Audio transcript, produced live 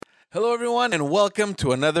Hello, everyone, and welcome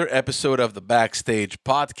to another episode of the Backstage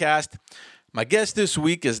Podcast. My guest this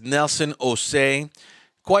week is Nelson Ossé,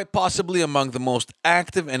 quite possibly among the most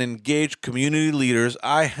active and engaged community leaders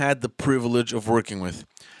I had the privilege of working with.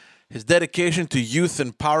 His dedication to youth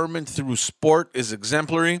empowerment through sport is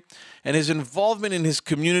exemplary, and his involvement in his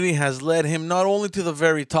community has led him not only to the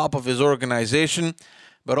very top of his organization,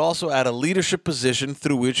 but also at a leadership position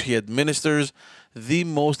through which he administers the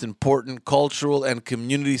most important cultural and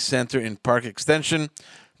community center in Park Extension,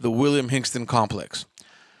 the William-Hingston Complex.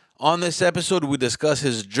 On this episode, we discuss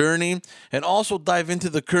his journey and also dive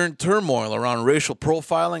into the current turmoil around racial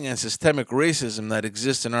profiling and systemic racism that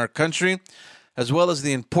exists in our country, as well as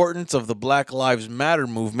the importance of the Black Lives Matter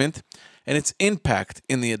movement and its impact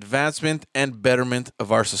in the advancement and betterment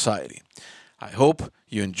of our society. I hope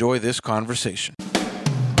you enjoy this conversation.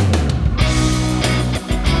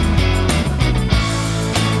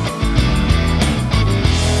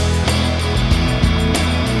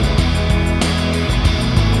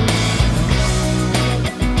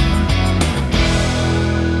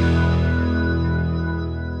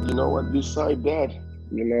 Beside that,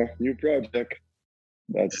 new project.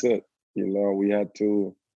 That's it. I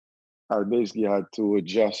basically had to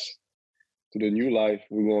adjust to the new life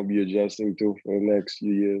we're gonna be adjusting to for the next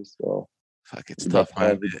few years. So Fuck, it's tough,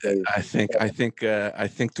 man. I think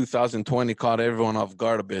 2020 caught everyone off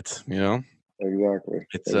guard a bit. Exactly.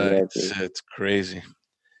 It's crazy.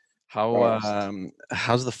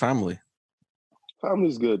 How's the family?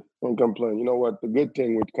 Family's good. Don't complain. You know what? The good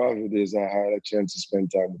thing with COVID is I had a chance to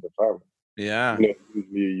spend time with the family. Yeah.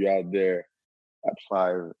 Usually you're out there at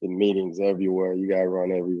 5 in meetings everywhere. You gotta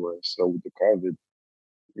run everywhere. So with the COVID,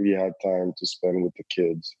 we had time to spend with the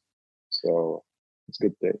kids. So it's a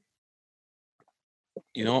good thing.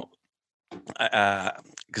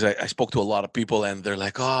 Because I spoke to a lot of people and they're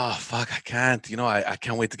like, oh, fuck, I can't, I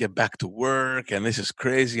can't wait to get back to work. And this is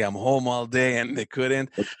crazy. I'm home all day and they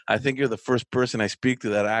couldn't. I think you're the first person I speak to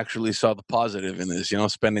that actually saw the positive in this,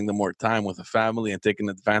 spending the more time with the family and taking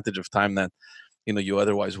advantage of time that, you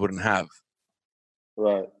otherwise wouldn't have.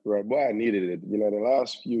 Right. Boy, I needed it. The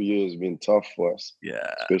last few years have been tough for us. Yeah.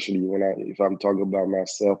 Especially if I'm talking about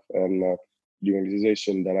myself and the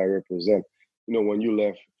organization that I represent. When you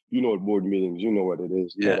left, board meetings, you know what it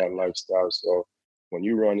is. You know that lifestyle. So when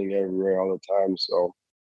you're running everywhere all the time, so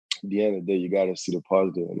at the end of the day, you got to see the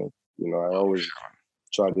positive in it. I always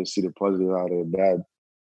try to see the positive out of the bad.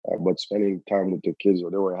 But spending time with the kids,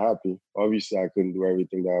 they were happy. Obviously, I couldn't do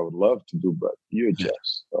everything that I would love to do, but you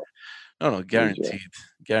adjust. So. No, guaranteed.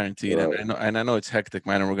 Right. And I know it's hectic,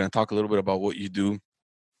 man. And we're going to talk a little bit about what you do,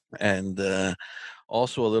 and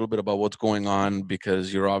also a little bit about what's going on,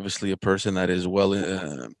 because you're obviously a person that is well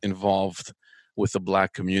involved with the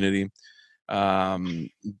Black community.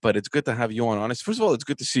 But it's good to have you on Honest. First of all, it's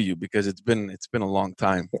good to see you because it's been a long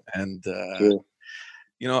time, and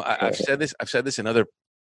I've said this in other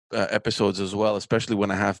episodes as well, especially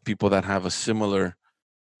when I have people that have a similar.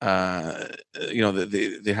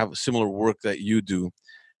 They have similar work that you do.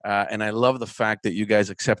 And I love the fact that you guys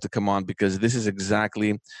accept to come on, because this is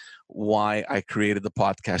exactly why I created the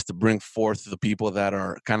podcast, to bring forth the people that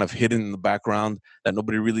are kind of hidden in the background, that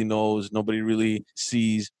nobody really knows, nobody really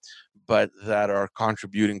sees, but that are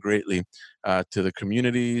contributing greatly to the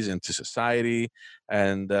communities and to society.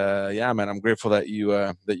 And man, I'm grateful that you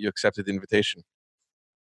accepted the invitation.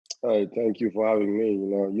 Hey, thank you for having me.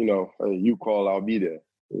 You call, I'll be there.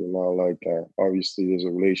 Obviously there's a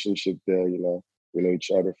relationship there, we know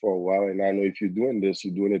each other for a while, and I know if you're doing this,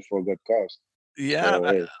 you're doing it for a good cause. Yeah.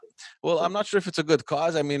 So, well, I'm not sure if it's a good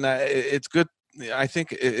cause. I mean, it's good. I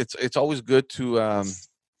think it's always good to,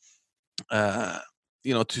 to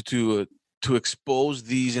expose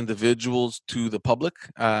these individuals to the public.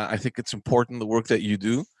 I think it's important, the work that you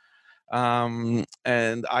do.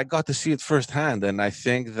 And I got to see it firsthand. And I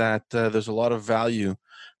think that there's a lot of value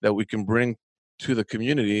that we can bring to the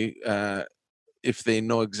community if they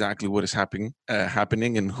know exactly what is happening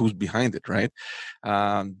and who's behind it, right?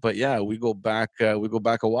 But yeah, we go back a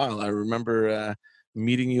while. I remember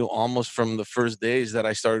meeting you almost from the first days that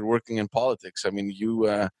I started working in politics. I mean,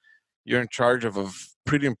 you're in charge of a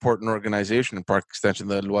pretty important organization in Park Extension,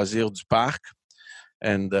 the Loisirs du Parc.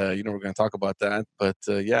 And we're going to talk about that, but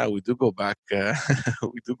we do go back.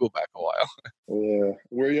 We do go back a while. Yeah,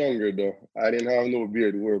 we're younger though. I didn't have no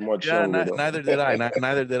beard. We're much younger. Neither did I.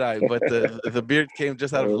 Neither did I. But the beard came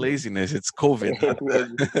just out of laziness. It's COVID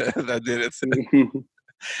that did it.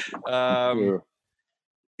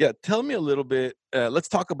 Yeah, tell me a little bit. Let's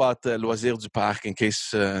talk about Loisirs du Parc, in case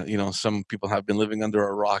some people have been living under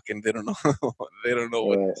a rock and they don't know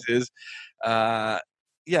what this is.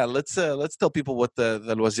 yeah, let's tell people what the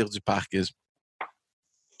Loisirs du Parc is.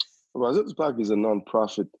 Loisirs Park is a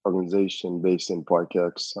non-profit organization based in Park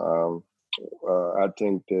X. I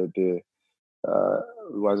think that uh,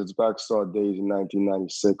 Loisirs Park saw days in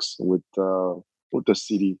 1996 with the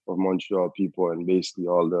city of Montreal people and basically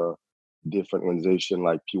all the different organizations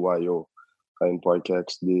like PYO in Park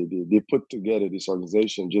X. They put together this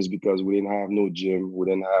organization just because we didn't have no gym, we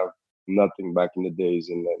didn't have nothing back in the days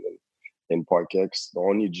in Park X. The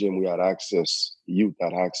only gym we had access, youth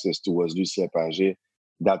had access to was Lucien Pagé.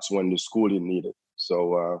 That's when the schooling needed. So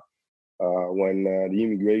when the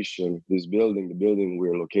immigration, the building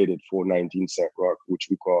we're located 419 St. Roch, which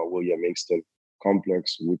we call William-Hingston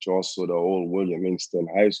Complex, which also the old William-Hingston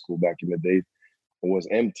High School back in the day was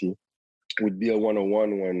empty. With Bill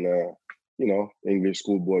 101, when English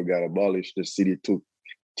School Board got abolished, the city took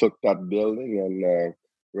that building and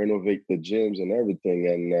renovate the gyms and everything,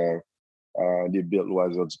 and they built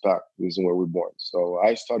Loisirs Park. This is where we're born. So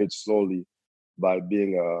I started slowly by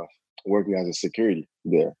being working as a security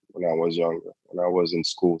there when I was younger. When I was in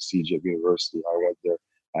school, CJ University, I went there.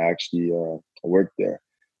 I actually worked there.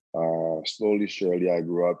 Slowly, surely, I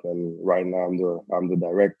grew up, and right now I'm the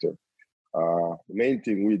director. The main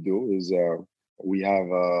thing we do is we have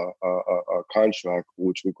a contract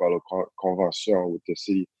which we call a convention with the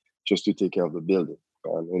city just to take care of the building.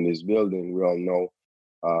 And in this building, we all know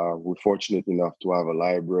we're fortunate enough to have a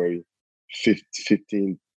library,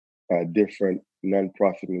 15 different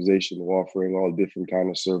non-profit organizations offering all different kind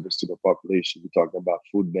of service to the population. We're talking about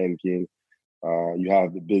food banking. You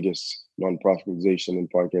have the biggest non-profit organization in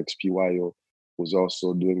Park X, PYO, who's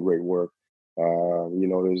also doing great work.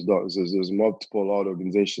 There's multiple other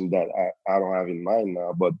organizations that I don't have in mind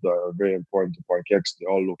now, but are very important to Park X. They're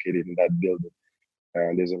all located in that building.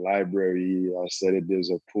 And there's a library, I said it, there's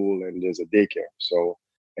a pool, and there's a daycare. So,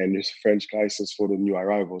 and there's French classes for the new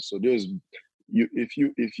arrivals. So if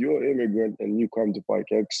you're an immigrant and you come to Park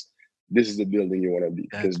X, this is the building you want to be,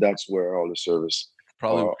 because that's where all the service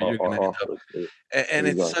Probably where you're going are to end up. offered. And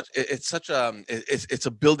Exactly. it's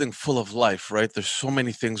a building full of life, right? There's so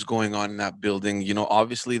many things going on in that building.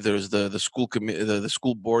 Obviously there's the school committee, the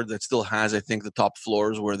school board that still has, I think, the top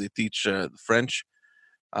floors where they teach French.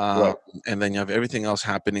 Um, Right. and then you have everything else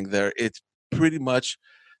happening there. It's pretty much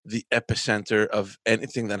the epicenter of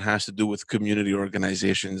anything that has to do with community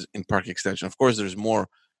organizations in Park Extension. Of course, there's more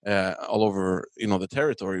all over the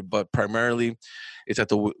territory, but primarily it's at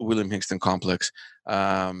the William-Hingston Complex.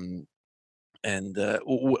 And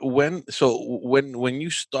when you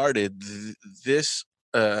started this,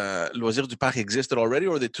 Loisirs du Parc existed already,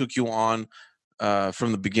 or they took you on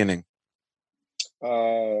from the beginning?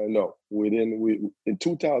 No, we didn't. We in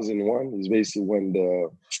 2001 is basically when the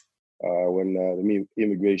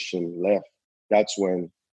immigration left. That's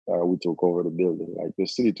when we took over the building. Like the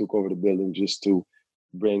city took over the building just to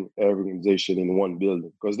bring every organization in one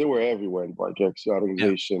building, because they were everywhere in Park X. You had Yeah.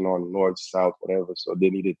 organization on north, south, whatever. So they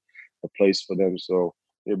needed a place for them. So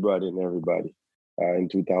they brought in everybody in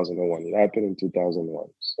 2001. It happened in 2001.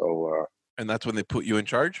 So And that's when they put you in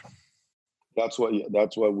charge? that's what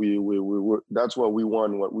we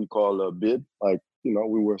won, what we call a bid. Like,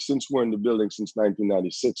 since we're in the building since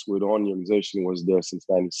 1996, we're the only organization was there since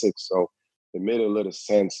 96. So it made a little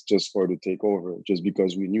sense just for to take over, just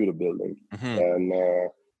because we knew the building. Hmm.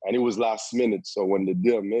 And it was last minute. So when the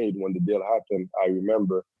deal happened, I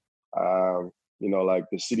remember, like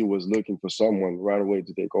the city was looking for someone right away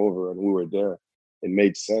to take over, and we were there. It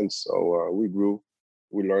made sense. So we grew,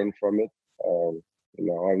 we learned from it.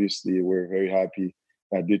 Obviously, we're very happy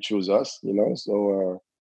that they chose us. So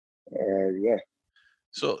yeah.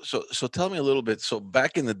 So tell me a little bit. So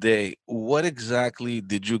back in the day, what exactly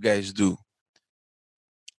did you guys do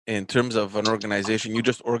in terms of an organization? You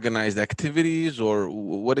just organized activities, or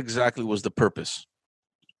what exactly was the purpose?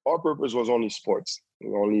 Our purpose was only sports,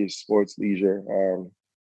 only sports leisure.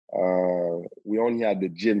 We only had the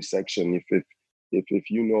gym section. If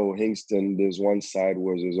you know Hingston, there's one side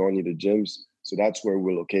where there's only the gyms, so that's where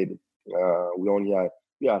we're located.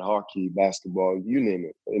 We had hockey, basketball, you name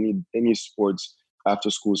it. Any sports, after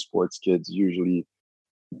school sports, kids usually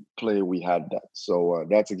play. We had that, so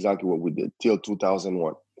that's exactly what we did till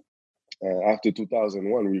 2001. After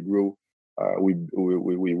 2001, we grew.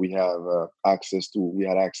 We have access to. We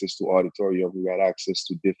had access to auditorium. We had access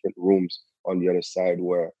to different rooms on the other side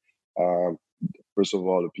where, um, first of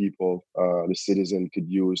all, the people, the citizen could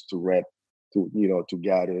use to rent, to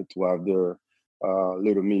gather, to have their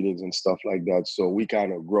little meetings and stuff like that. So we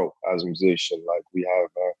kind of grow as a musician. Like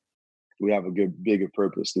we have a good bigger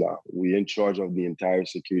purpose now. We're in charge of the entire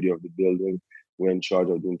security of the building. We're in charge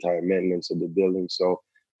of the entire maintenance of the building. So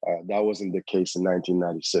That wasn't the case in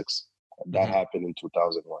 1996. That Mhm. happened in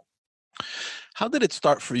 2001. How did it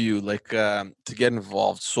start for you, like to get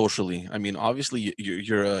involved socially? I mean, obviously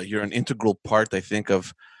you're an integral part, I think,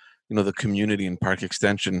 of the community in Park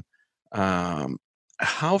Extension. Um,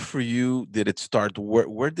 how for you did it start?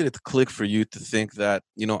 Where did it click for you to think that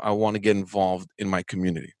I want to get involved in my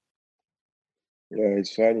community? Yeah,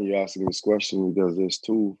 it's funny you asking this question because there's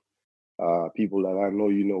two people that I know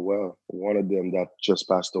you know well. One of them that just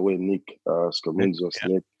passed away, Nick Nick, Scamunzos.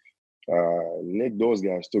 yeah. Nick, those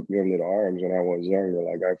guys took me under the arms when I was younger.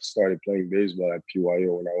 Like I started playing baseball at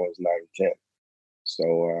PYO when I was 9, 10.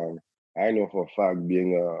 So I know for a fact,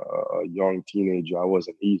 being a young teenager, I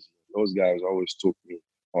wasn't easy. Those guys always took me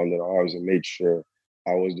under the arms and made sure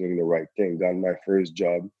I was doing the right thing. Got my first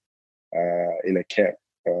job in a camp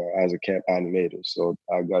as a camp animator. So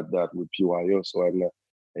I got that with PYO. So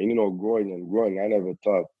growing and growing, I never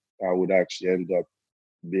thought I would actually end up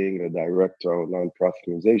being a director of a nonprofit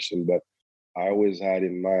organization, but I always had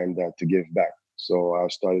in mind that to give back. So I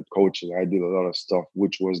started coaching. I did a lot of stuff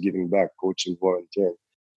which was giving back, coaching, volunteering,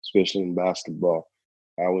 especially in basketball.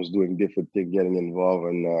 I was doing different things, getting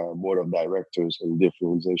involved in board of directors in different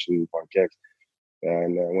organizations in Parkex.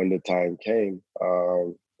 And when the time came,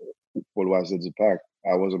 for Loisirs Park,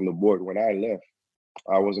 I was on the board. When I left,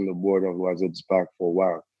 I was on the board of Loisirs Park for a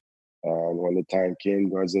while. And when the time came,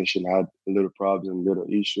 the organization had little problems and little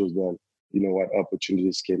issues. Then, what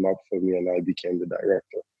opportunities came up for me, and I became the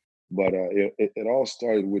director. But it all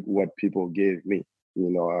started with what people gave me.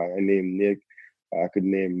 I named Nick. I could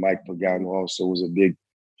name Mike Pagano also was a big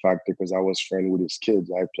factor because I was friends with his kids.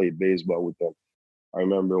 I played baseball with them. I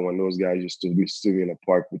remember when those guys used to be sitting in a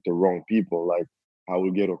park with the wrong people. Like I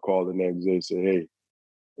would get a call the next day, say, "Hey,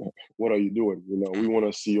 what are you doing? We want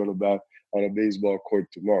to see you on a baseball court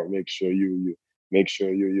tomorrow. Make sure you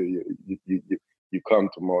come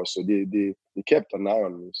tomorrow." So they kept an eye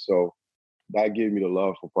on me. So that gave me the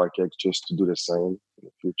love for Parkex just to do the same in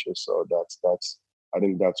the future. So that's I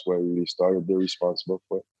think that's where it really started. They're responsible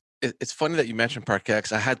for it. It's funny that you mentioned Park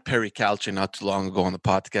X. I had Perry Calci not too long ago on the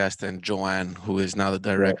podcast, and Joanne, who is now the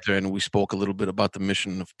Yeah, director, and we spoke a little bit about the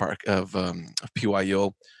mission of of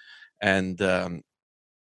PYO, and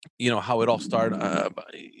how it all started.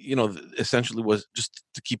 Essentially was just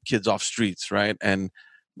to keep kids off streets, right? And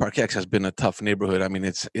Park X has been a tough neighborhood. I mean,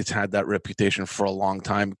 it's had that reputation for a long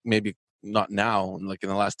time. Maybe not now, like in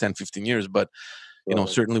the last 10, 15 years, but right,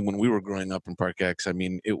 certainly when we were growing up in Park X, I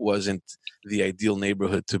mean, it wasn't the ideal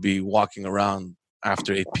neighborhood to be walking around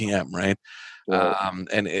after 8 p.m., right? right.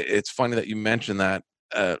 And it's funny that you mentioned that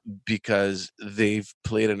because they've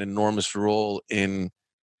played an enormous role in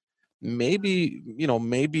maybe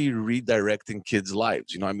redirecting kids'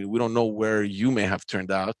 lives. I mean, we don't know where you may have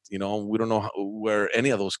turned out. We don't know where any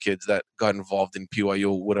of those kids that got involved in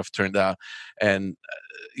PYO would have turned out. And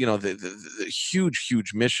the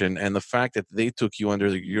huge mission, and the fact that they took you under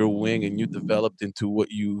your wing and you developed into what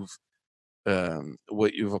you've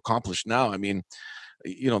accomplished now. I mean,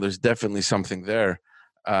 there's definitely something there.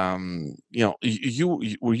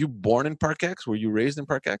 You were you born in Park X? Were you raised in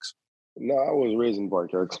Park X? No, I was raised in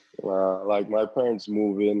Parkex. Like my parents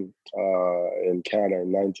moved in Canada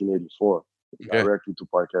in 1984 Okay. directly to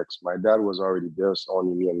Parkex. My dad was already there, so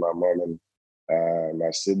only me and my mom and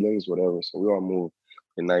my siblings, whatever. So we all moved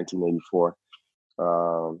in 1984.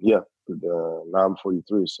 Yeah, now I'm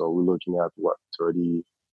 43, so we're looking at what 30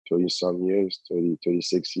 some years,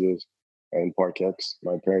 36 years in Parkex.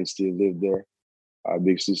 My parents still live there. I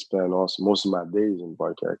basically spent also most of my days in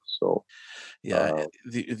Parkex. So Yeah, uh,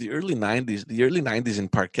 the early 90s in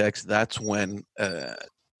Park X, that's when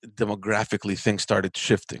demographically things started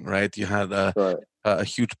shifting, right? You had right, a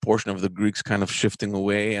huge portion of the Greeks kind of shifting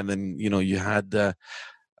away, and then you had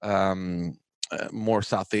um, more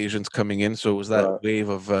South Asians coming in. So it was that right, wave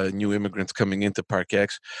of new immigrants coming into Park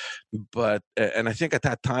X. But and I think at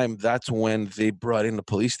that time, that's when they brought in the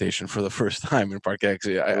police station for the first time in Park X.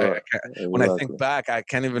 I right, can't, when I think exactly. back, I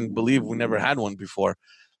can't even believe we never had one before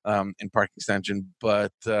in Park Extension.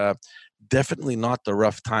 But definitely not the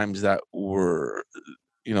rough times that were,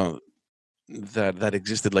 you know, that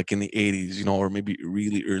existed like in the 80s, or maybe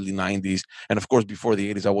really early 90s. And of course, before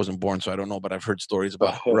the 80s, I wasn't born, so I don't know, but I've heard stories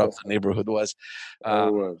about how rough the neighborhood was. It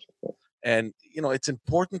Uh, was. and it's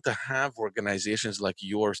important to have organizations like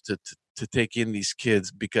yours to take in these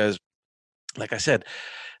kids because, like I said,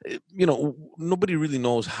 nobody really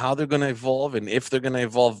knows how they're going to evolve and if they're going to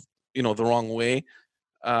evolve, the wrong way.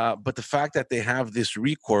 But the fact that they have this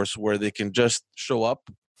recourse where they can just show up,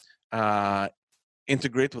 uh,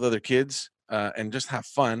 integrate with other kids, and just have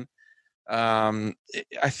fun,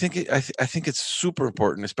 I think it's super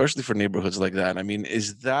important, especially for neighborhoods like that. I mean,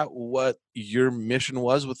 is that what your mission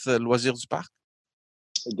was with the Loisirs du Parc?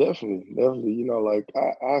 Definitely, definitely. Like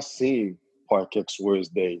I seen Park X worse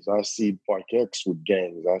days. I see Park X with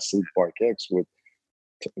gangs. I see Park X with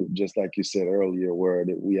just like you said earlier, where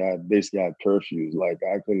we had basically had curfews. Like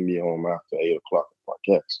I couldn't be home after 8 o'clock at Park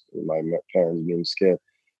X. My parents being scared.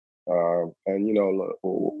 And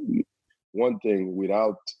one thing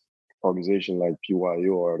without organization like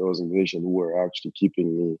PYO or those organizations who were actually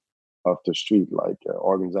keeping me off the street, like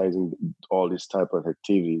organizing all this type of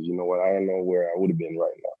activities, you know what? I don't know where I would have been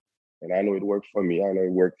right now. And I know it worked for me. I know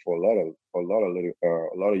it worked for a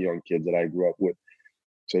lot of young kids that I grew up with.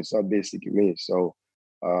 So it's not basically me. So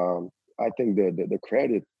I think the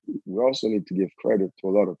credit, we also need to give credit to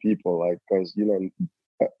a lot of people, like because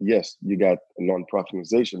yes, you got a non-profit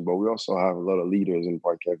organization, but we also have a lot of leaders in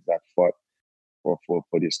Parquet that fought for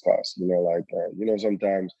this cause.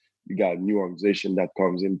 Sometimes you got a new organization that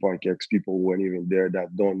comes in Parquet, people who weren't even there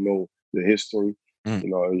that don't know the history. Mm,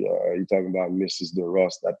 You're talking about Mrs.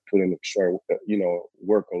 DeRoss that put in extra,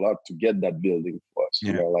 work a lot to get that building for us.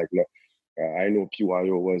 yeah. I know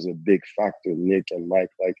PYO was a big factor. Nick and Mike,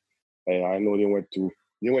 like, I know they went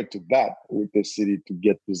to bat with the city to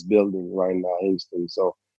get this building right now, Hingston.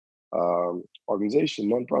 So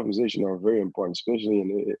non-profit organization are very important, especially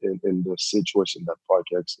in the situation that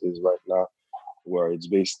ParkX is right now, where it's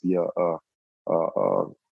basically a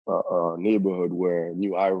neighborhood where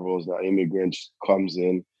new arrivals, the immigrants comes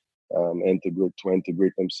in,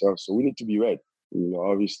 integrate themselves. So we need to be ready.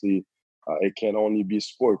 Obviously, it can only be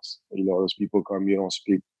sports. Those people come here don't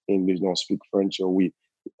speak English, don't speak French, so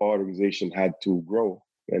our organization had to grow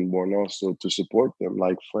and born also to support them,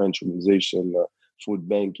 like French organization, food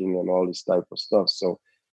banking, and all this type of stuff. So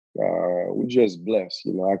we're just blessed.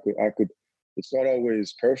 I could. It's not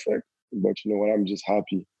always perfect, but you know what? I'm just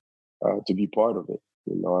happy to be part of it.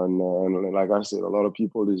 And like I said, a lot of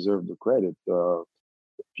people deserve the credit.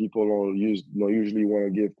 People don't usually want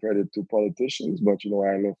to give credit to politicians, but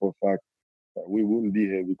I know for a fact we wouldn't be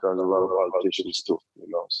here because a lot of politicians too.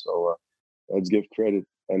 So let's give credit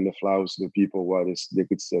and the flowers to the people while they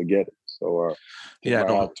could still get it. So tip Yeah, my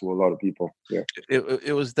no, hat to a lot of people. Yeah,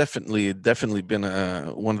 it was definitely been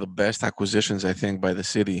one of the best acquisitions, I think, by the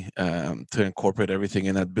city, to incorporate everything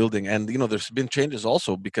in that building. And there's been changes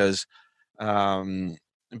also um,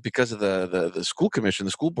 because of the school commission,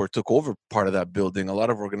 the school board took over part of that building. A lot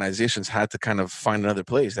of organizations had to kind of find another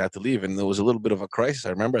place, they had to leave, and there was a little bit of a crisis.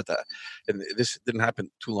 I remember that, and this didn't happen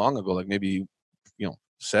too long ago, like maybe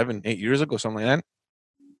 7-8 years ago, something like that.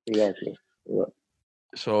 exactly. Yeah.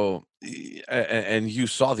 So, and you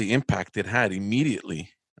saw the impact it had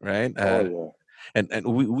immediately, right? Oh yeah. And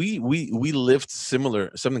we lived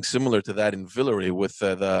something similar to that in Villeray with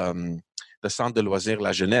the Centre de Loisirs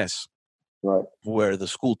La Jeunesse, Right. where the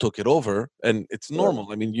school took it over, and it's Right.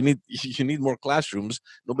 normal. I mean, you need you need more classrooms.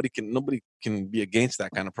 Nobody can be against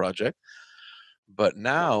that kind of project. But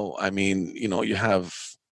now, I mean, you have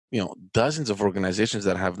dozens of organizations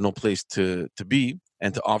that have no place to be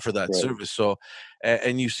and to offer that Right. service. So,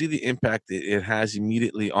 and you see the impact it has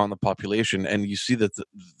immediately on the population, and you see that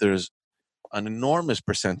there's an enormous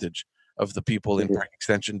percentage of the people in Hmm. park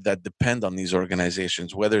extension that depend on these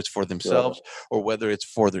organizations, whether it's for Right. themselves or whether it's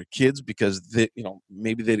for their kids, because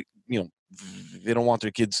maybe they don't want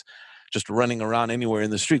their kids just running around anywhere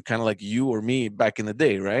in the street, kind of like you or me back in the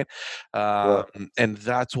day, right? Right. And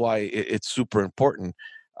that's why it's super important.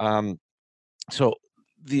 Um, so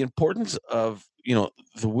the importance of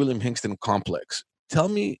the William-Hingston Complex. Tell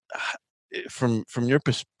me, from your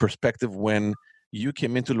perspective, when you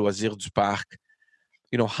came into Loisirs du Parc,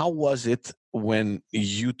 how was it when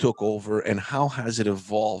you took over, and how has it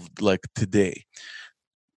evolved like today?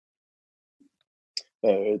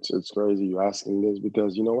 It's crazy you asking this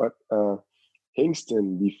because you know what?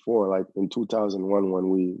 Kingston before, like in 2001 when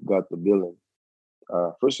we got the building,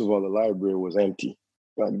 first of all, the library was empty.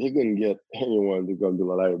 Like they couldn't get anyone to come to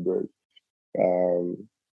the library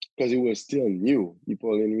because it was still new.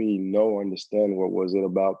 People didn't really understand what was it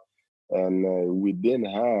about, and we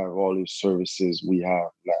didn't have all these services we have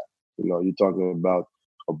now. You're talking about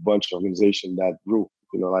a bunch of organization that grew.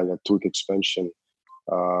 Like a Twig expansion.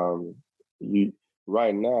 Um, you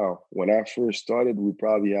Right now, when I first started, we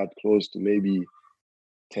probably had close to maybe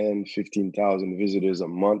 10, 15,000 visitors a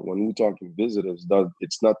month. When we're talking visitors,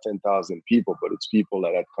 it's not 10,000 people, but it's people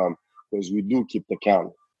that had come because we do keep the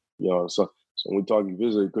count. So when we're talking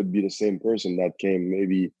visitors, it could be the same person that came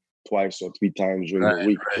maybe twice or three times during Right, the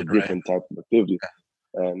week for right. different type of activities.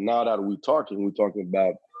 And now that we're talking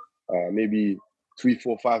about maybe three,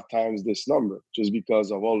 four, five times this number just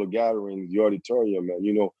because of all the gatherings, the auditorium,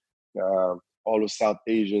 and all the South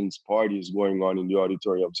Asians parties going on in the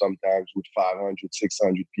auditorium, sometimes with 500,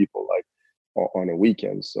 600 people, like on a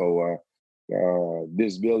weekend. So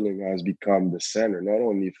this building has become the center not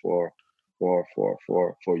only for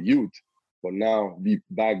youth, but now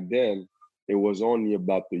back then it was only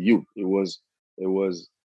about the youth. It was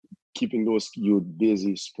keeping those youth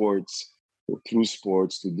busy through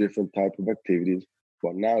sports to different type of activities.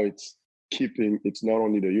 But now it's not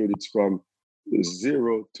only the youth, it's from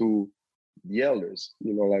zero to the elders.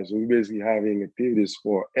 Like, so we're basically having activities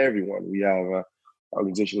for everyone. We have an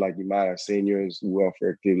organization like Imara Seniors who offer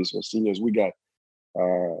activities for seniors. We got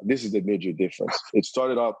this is the major difference. It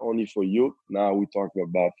started out only for youth. Now we're talking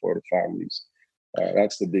about for the families.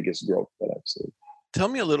 That's the biggest growth that I've seen. Tell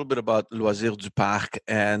me a little bit about Loisirs du Parc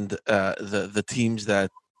and the teams that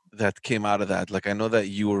came out of that. Like, I know that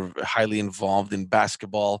you were highly involved in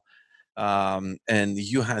basketball, and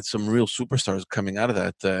you had some real superstars coming out of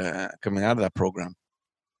that program.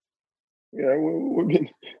 Yeah,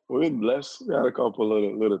 we've been blessed. We had a couple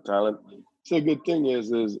of little talent. So a good thing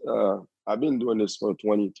is I've been doing this for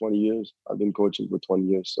 20 years. I've been coaching for 20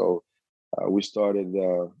 years. So we started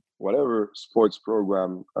whatever sports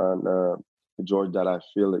program and George, that I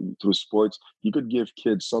feel that through sports, you could give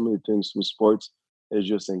kids so many things through sports. It's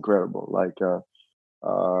just incredible. Like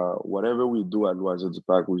whatever we do at Loisirs du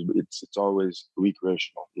Parc, it's always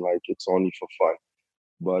recreational. Like, it's only for fun.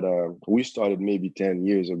 But we started maybe 10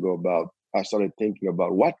 years ago. I started thinking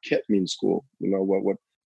about what kept me in school.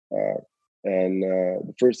 And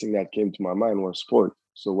the first thing that came to my mind was sport.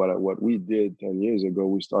 So what we did 10 years ago,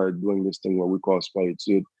 we started doing this thing what we call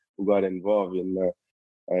Sport-Études. We got involved in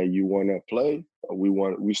you want to play.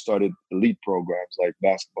 We started elite programs like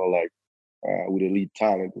basketball, like with elite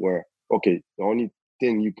talent, where the only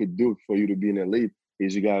thing you could do for you to be an elite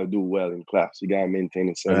is you got to do well in class. You got to maintain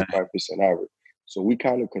a 75% average. So we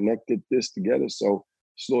kind of connected this together. So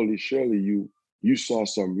slowly, surely, you saw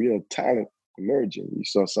some real talent emerging. You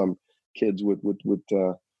saw some kids with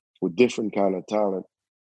different kind of talent,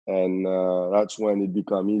 and that's when it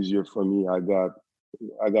became easier for me.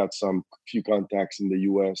 I got some few contacts in the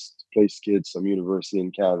U.S. to place kids, some university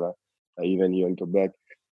in Canada, even here in Quebec.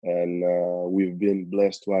 And we've been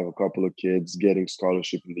blessed to have a couple of kids getting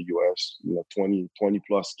scholarship in the U.S., 20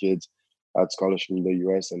 plus kids had scholarship in the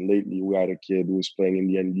U.S. And lately we had a kid who's playing in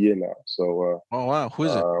the NBA now. So, oh, wow. Who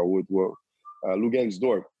is it?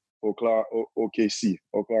 Lugansdorp, OKC,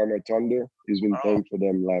 Oklahoma Thunder. He's been playing for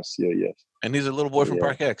them last year, yes. And he's a little boy from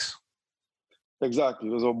Park X. Exactly,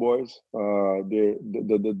 those are boys.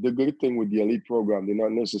 The good thing with the elite program, they're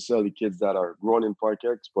not necessarily kids that are grown in Park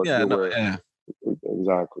X, but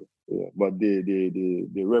exactly. Yeah, but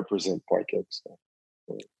they represent Park X.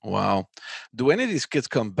 Wow. Do any of these kids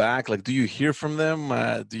come back? Like, do you hear from them?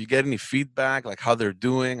 Do you get any feedback, like how they're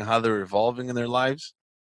doing, how they're evolving in their lives?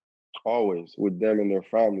 Always with them and their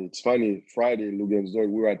family. It's funny. Friday, Lugansdorp,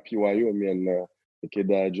 we were at PYU, me and the kid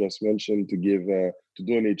that I just mentioned, to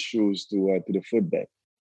donate shoes to the food bank.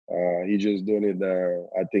 He just donated,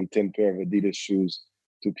 I think, 10 pair of Adidas shoes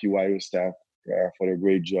to PYU staff for their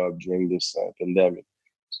great job during this pandemic.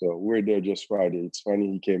 So we're there just Friday. It's funny,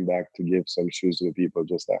 he came back to give some shoes to the people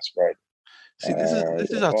just last Friday. See,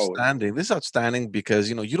 this is outstanding. Always. This is outstanding because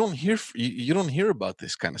you don't hear about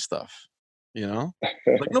this kind of stuff.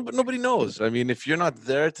 Like nobody knows. I mean, if you're not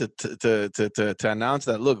there to announce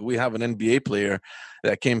that, look, we have an NBA player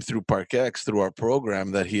that came through Park X through our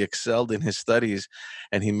program, that he excelled in his studies,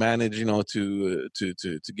 and he managed, to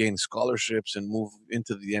gain scholarships and move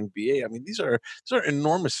into the NBA. I mean, these are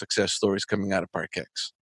enormous success stories coming out of Park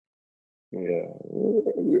X. Yeah,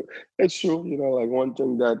 it's true. Like one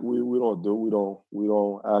thing that we don't do, we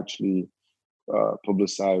don't actually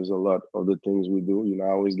publicize a lot of the things we do. I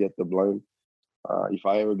always get the blame. If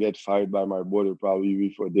I ever get fired by my board, it'll probably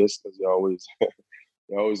be for this, because they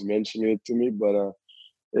always mention it to me. But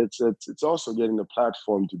it's also getting the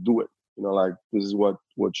platform to do it. Like, this is what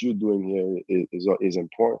you're doing here is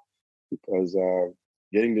important, because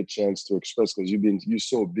getting the chance to express, because you're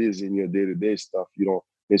so busy in your day-to-day stuff, you don't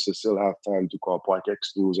necessarily have time to call Park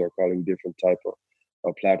X News or calling different type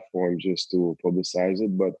of platforms just to publicize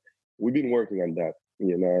it. But we've been working on that,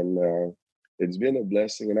 and it's been a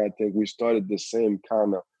blessing. And I think we started the same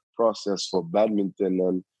kind of process for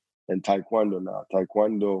badminton and taekwondo now.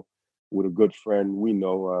 Taekwondo, with a good friend we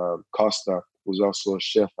know, Costa, who's also a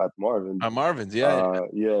chef at Marvin's. Marvin's, he's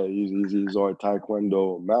our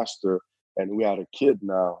taekwondo master, and we had a kid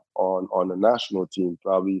now on the national team.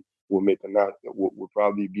 Probably will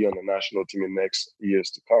probably be on the national team in next years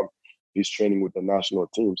to come. He's training with the national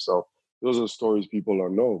team, so those are stories people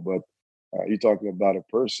don't know. But you're talking about a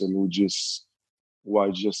person who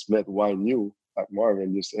I just met, who I knew at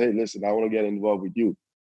Marvin, just hey, listen, I want to get involved with you.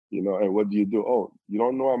 And what do you do? Oh, you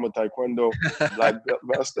don't know I'm a Taekwondo black belt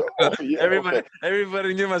master? Oh, yeah, okay.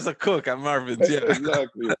 Everybody knew him as a cook at Marvin's. Yeah,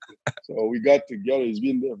 Exactly. So we got together. He's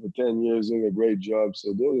been there for 10 years, doing a great job.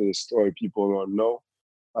 So those are the story people don't know.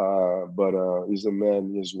 But he's a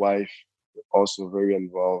man, his wife also very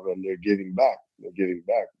involved, and they're giving back. They're giving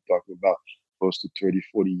back. We're talking about close to 30,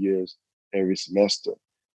 40 years every semester.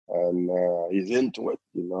 And he's into it.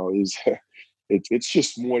 He's it's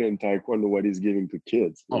just more than taekwondo what he's giving to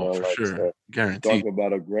kids. oh, for Like sure, so guaranteed. talking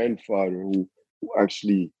about a grandfather who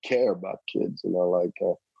actually care about kids. Like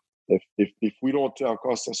if we don't tell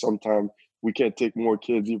Costa sometime we can't take more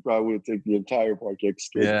kids, he probably will take the entire Parkex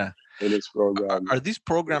kids Yeah. in his program. Are these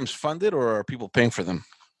programs funded or are people paying for them?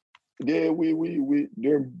 They're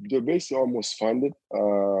basically almost funded.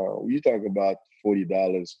 We talk about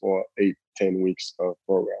 $40 for 8-10 weeks of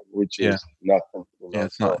program, which Yeah. is nothing. Yeah,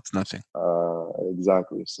 it's not. It's nothing.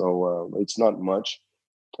 Exactly. So it's not much.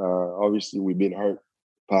 Obviously, we've been hurt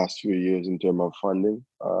past few years in terms of funding.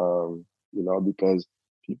 Because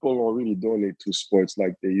people don't really donate to sports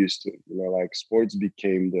like they used to. Like sports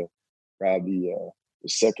became probably the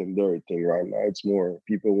secondary thing right now. It's more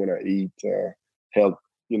people want to eat, health,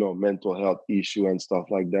 mental health issue and stuff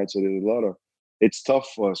like that. So there's a lot of. It's tough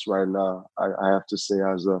for us right now. I have to say,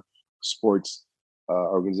 as a sports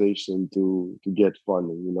organization, to get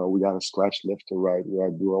funding. We got to scratch left to right. We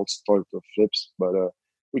got to do all sorts of flips, but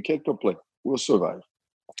we can't complain. We'll survive.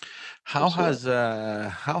 How have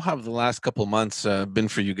the last couple months been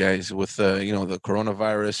for you guys with the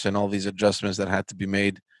coronavirus and all these adjustments that had to be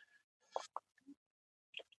made?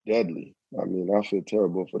 Deadly. I mean, I feel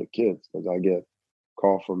terrible for the kids because I get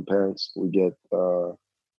call from parents. We get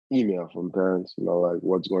email from parents. Like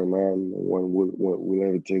what's going on, when will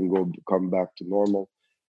everything come back to normal?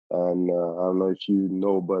 And I don't know if you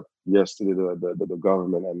know, but yesterday the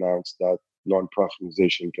government announced that non-profit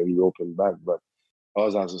organization can reopen back. But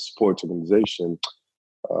us as a sports organization,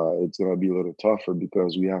 it's going to be a little tougher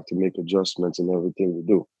because we have to make adjustments in everything we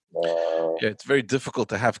do. Yeah, it's very difficult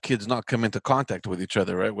to have kids not come into contact with each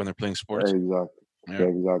other, right, when they're playing sports. Exactly. Yeah.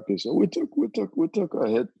 Exactly. So we took a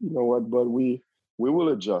hit, what? But we will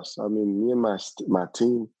adjust. I mean, me and my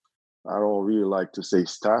team. I don't really like to say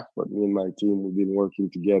staff, but me and my team, we've been working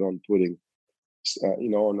together on putting,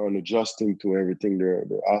 on adjusting to everything they're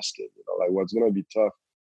asking. Like what's gonna be tough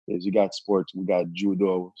is you got sports, we got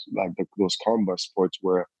judo, like those combat sports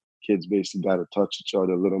where kids basically got to touch each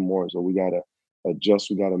other a little more. So we got to adjust.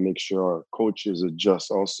 We got to make sure our coaches adjust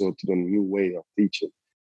also to the new way of teaching.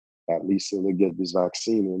 At least till they get this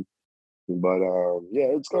vaccine in. But yeah,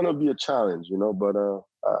 it's gonna be a challenge, But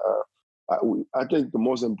I think the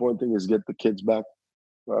most important thing is get the kids back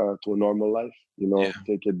to a normal life. Yeah.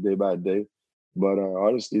 Take it day by day. But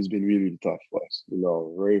honestly, it's been really tough for us.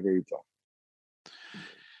 Very, very tough.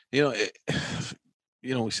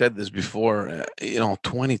 We said this before.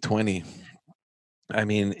 2020. I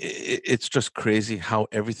mean, it's just crazy how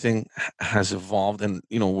everything has evolved, and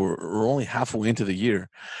we're only halfway into the year,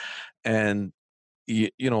 and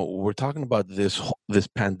we're talking about this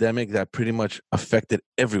pandemic that pretty much affected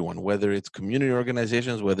everyone, whether it's community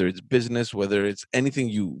organizations, whether it's business, whether it's anything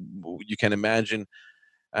you can imagine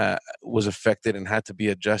was affected and had to be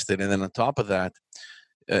adjusted. And then on top of that,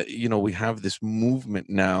 we have this movement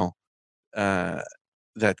now uh,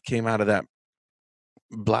 that came out of that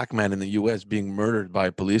black man in the U.S. being murdered by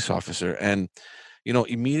a police officer. And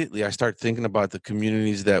immediately I start thinking about the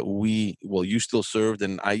communities that you still served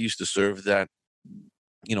and I used to serve, that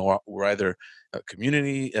were either a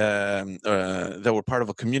community that were part of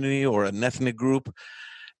a community or an ethnic group.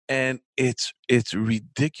 And it's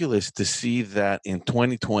ridiculous to see that in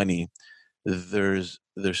 2020 there's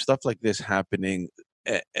stuff like this happening.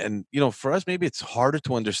 And for us maybe it's harder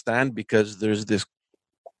to understand because there's this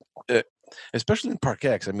uh, especially in Park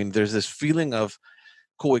X, I mean, there's this feeling of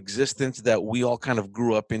coexistence that we all kind of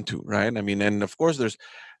grew up into, right? I mean, and of course there's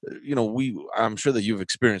I'm sure that you've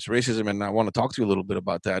experienced racism, and I want to talk to you a little bit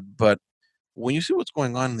about that. But when you see what's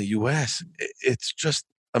going on in the US, it's just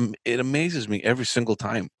it amazes me every single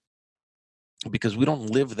time, because we don't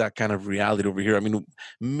live that kind of reality over here. I mean,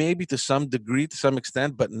 maybe to some degree, to some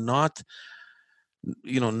extent, but not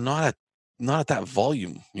not at that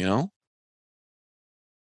volume.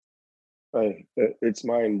 Hey, it's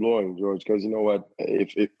mind blowing, George. Because you know what?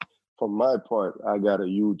 If from my part, I got a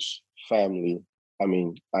huge family. I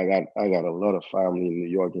mean, I got a lot of family in New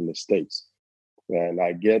York, in the States, and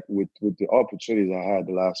I get with the opportunities I had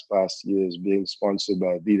the past years being sponsored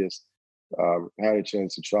by Adidas I had a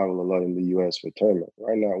chance to travel a lot in the U.S. for tournament.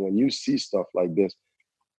 Right now, when you see stuff like this,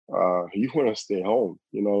 you want to stay home.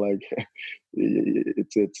 Like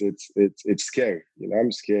it's scary.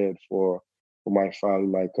 I'm scared for my family,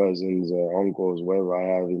 my cousins, uncles, wherever I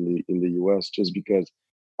have in the U.S. Just because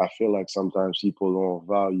I feel like sometimes people don't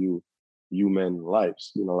value human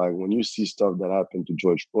lives. Like when you see stuff that happened to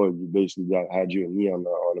George Floyd, you basically had your knee on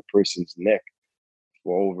a person's neck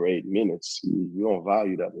for over 8 minutes. You don't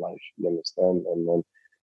value that life. You understand?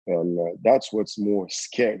 And that's what's more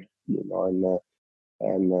scary. And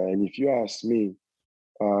if you ask me,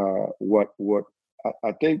 what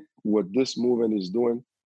I think what this movement is doing,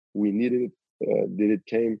 we needed it. Did it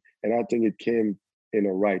came, and I think it came in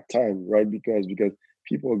the right time, right? Because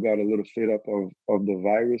people got a little fed up of the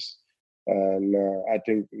virus, and I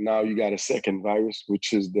think now you got a second virus,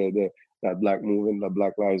 which is that Black movement, the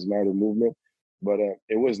Black Lives Matter movement. But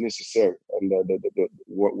it was necessary, and the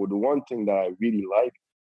one thing that I really like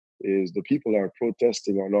is the people that are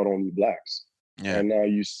protesting are not only Blacks. Yeah. And now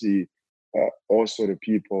you see also the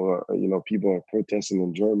people, people are protesting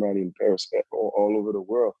in Germany, in Paris, all over the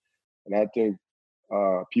world. And I think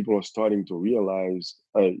people are starting to realize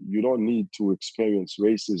you don't need to experience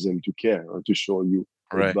racism to care or to show you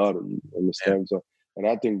Right. about it. You understand? Yeah. So, and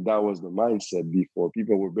I think that was the mindset before.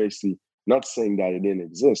 People were basically not saying that it didn't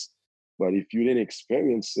exist, but if you didn't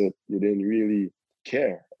experience it, you didn't really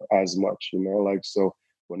care as much, like so.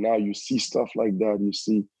 But now you see stuff like that. You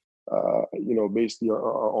see, basically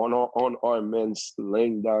on our man's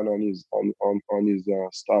laying down on his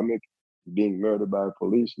stomach, being murdered by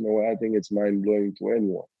police. I think it's mind blowing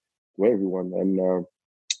to everyone, and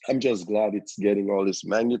I'm just glad it's getting all this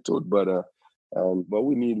magnitude. But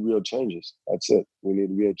we need real changes. That's it. We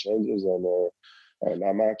need real changes, and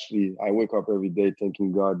I wake up every day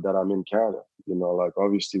thanking God that I'm in Canada. Like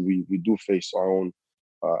obviously we do face our own.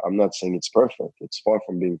 I'm not saying it's perfect. It's far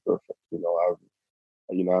from being perfect.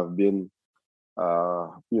 I've been,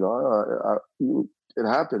 it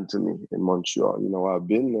happened to me in Montreal. I've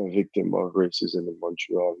been a victim of racism in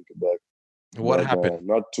Montreal, in Quebec. What happened?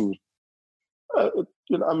 Not too. I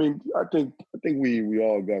think we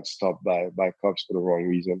all got stopped by cops for the wrong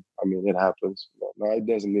reason. I mean, it happens. Now it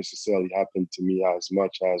doesn't necessarily happen to me as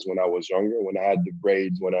much as when I was younger, when I had the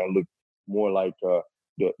braids, when I looked more like the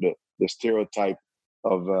stereotype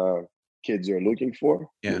of kids are looking for.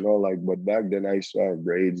 Yeah. But back then I used to have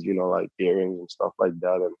braids, like earrings and stuff like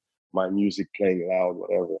that, and my music playing loud,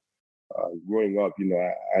 whatever. Growing up,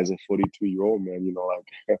 as a 42-year-old man, like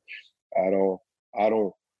I don't, I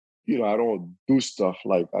don't, I don't do stuff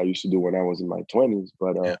like I used to do when I was in my 20s,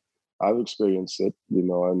 but Yeah. I've experienced it,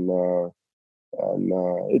 and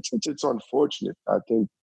it's unfortunate. I think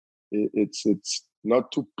it's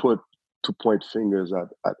not to point fingers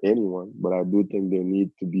at anyone, but I do think there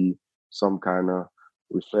need to be some kind of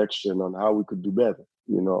reflection on how we could do better.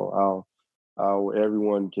 How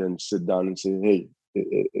everyone can sit down and say, hey,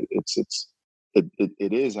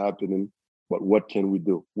 it is happening, but what can we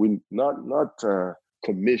do? We not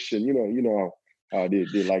commission. How they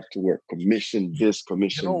like to work. Commission this, You know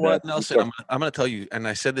commission that. what, Nelson? I'm going to tell you, and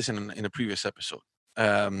I said this in a previous episode.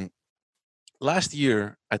 Last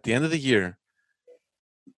year, at the end of the year,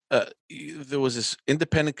 there was this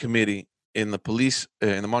independent committee in the police,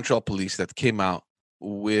 in the Montreal police, that came out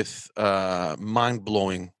with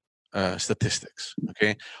mind-blowing statistics.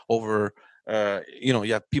 Okay, over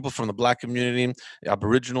you have people from the Black community, the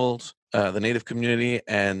Aboriginals, the Native community,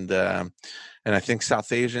 and I think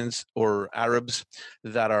South Asians or Arabs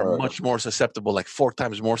that are much more susceptible, like 4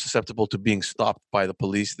 times more susceptible to being stopped by the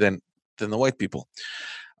police than the white people.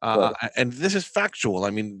 And this is factual.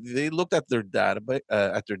 I mean, they looked at their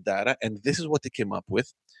data, and this is what they came up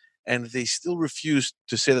with, and they still refused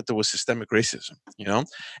to say that there was systemic racism.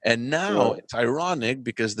 And now it's ironic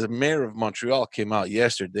because the mayor of Montreal came out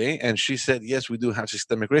yesterday, and she said, "Yes, we do have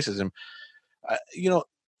systemic racism."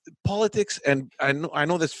 Politics, and I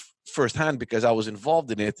know this firsthand because I was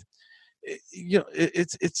involved in it.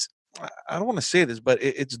 It's I don't want to say this, but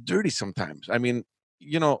it's dirty sometimes. I mean,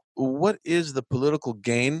 what is the political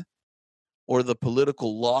gain or the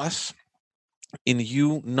political loss in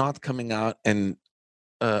you not coming out and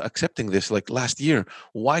accepting this like last year?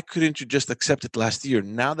 Why couldn't you just accept it last year?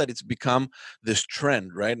 Now that it's become this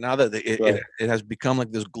trend, right? Now that it has become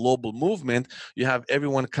like this global movement, you have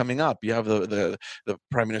everyone coming up. You have the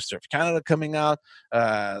Prime Minister of Canada coming out,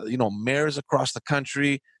 mayors across the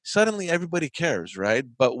country. Suddenly everybody cares, right?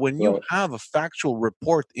 But when you have a factual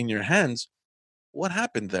report in your hands, what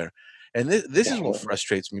happened there? And this is what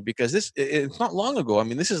frustrates me, because it's not long ago. I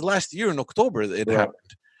mean, this is last year in October it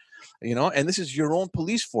happened. and this is your own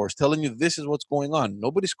police force telling you this is what's going on.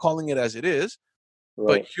 Nobody's calling it as it is,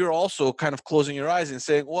 but Right. you're also kind of closing your eyes and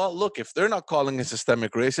saying, well, look, if they're not calling it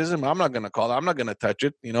systemic racism, I'm not going to call it. I'm not going to touch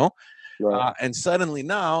it. Right. And suddenly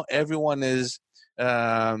now everyone is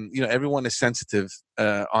sensitive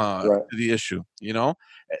Right. to the issue.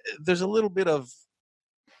 There's a little bit of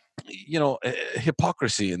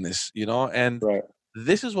hypocrisy in this, and Right.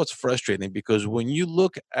 this is what's frustrating, because when you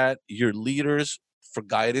look at your leaders for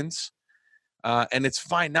guidance, and it's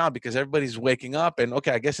fine now because everybody's waking up and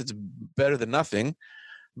okay, I guess it's better than nothing.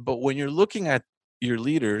 But when you're looking at your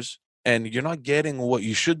leaders and you're not getting what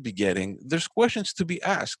you should be getting, there's questions to be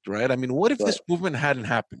asked, right? I mean, what if Right. this movement hadn't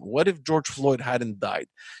happened? What if George Floyd hadn't died?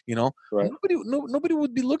 You know, Right. nobody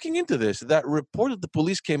would be looking into this. That report that the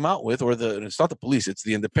police came out with, or it's not the police, it's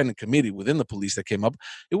the independent committee within the police that came up.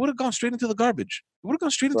 It would have gone straight into the garbage. It would have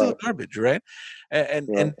gone straight into the Right. garbage, right? And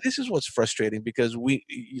Right. this is what's frustrating, because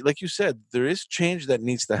like you said, there is change that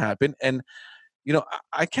needs to happen, and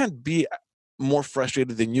I can't be more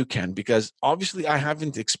frustrated than you can, because obviously I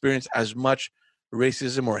haven't experienced as much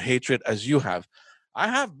racism or hatred as you have. I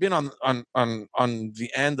have been on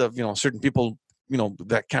the end of certain people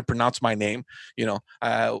that can't pronounce my name.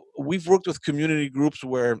 We've worked with community groups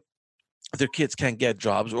where their kids can't get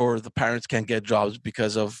jobs, or the parents can't get jobs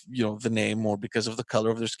because of the name or because of the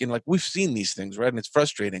color of their skin. Like, we've seen these things, right? And it's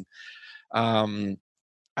frustrating. um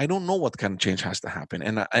I don't know what kind of change has to happen.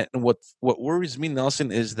 And what worries me,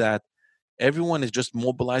 Nelson, is that everyone is just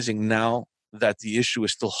mobilizing now that the issue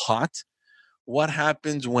is still hot. What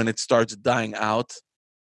happens when it starts dying out?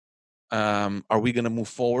 Are we going to move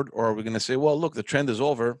forward, or are we going to say, well, look, the trend is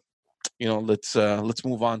over, let's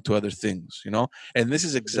move on to other things. And this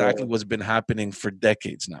is exactly Right. what's been happening for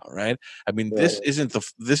decades now, right? I mean, Right. this isn't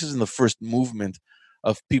the first movement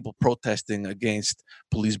of people protesting against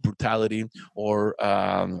police brutality or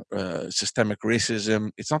systemic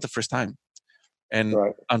racism. It's not the first time, and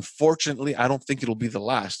Right. unfortunately I don't think it'll be the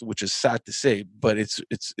last, which is sad to say, but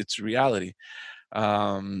it's reality.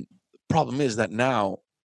 um Problem is that now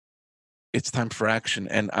it's time for action,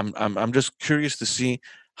 and I'm just curious to see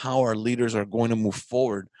how our leaders are going to move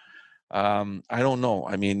forward. I don't know.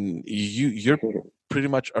 I mean, you're pretty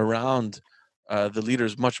much around the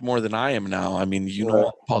leaders much more than I am now. I mean, Right.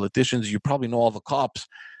 all the politicians, you probably know all the cops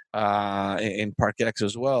in Park X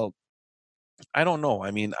as well. I don't know.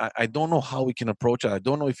 I mean, I don't know how we can approach it. I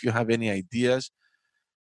don't know if you have any ideas,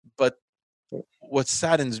 but what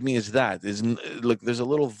saddens me is look, there's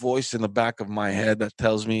a little voice in the back of my head that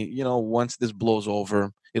tells me, once this blows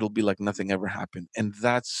over, it'll be like nothing ever happened. And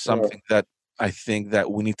that's Right. something that I think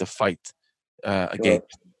that we need to fight Right.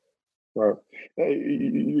 against. Right. Hey,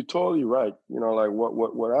 you're totally right. Like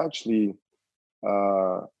what actually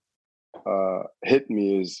uh, hit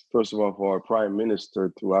me is, first of all, for our prime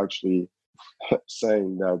minister to actually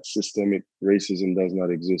saying that systemic racism does not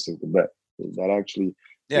exist in Quebec. That actually,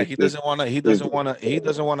 Yeah, if he if doesn't want to. He if doesn't want to. He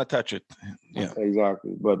doesn't want to touch it. Yeah.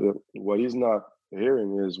 exactly, but what he's not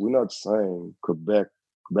hearing is, we're not saying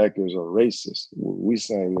Quebecers are racist. What we're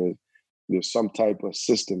saying is there's some type of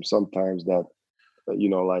system sometimes that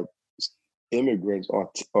like immigrants are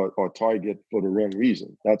target for the wrong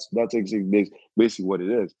reason. That's exactly basically what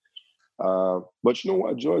it is. But you know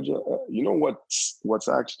what, Georgia? You know what's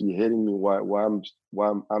actually hitting me?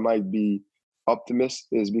 I might be optimist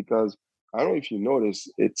is because I don't know if you notice.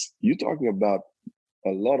 It's you talking about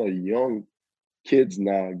a lot of young kids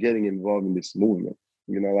now getting involved in this movement.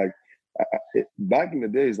 Like back in the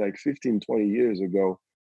days, like 15, 20 years ago,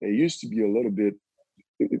 it used to be a little bit,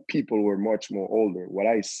 people were much more older. What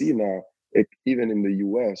I see now, even in the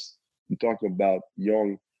US, you're talking about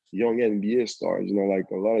young NBA stars, like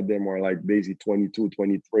a lot of them are like basically 22,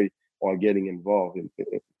 23 are getting involved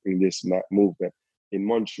in this movement. In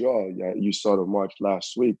Montreal, yeah, you saw the march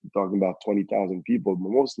last week, talking about 20,000 people, but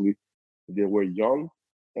mostly they were young,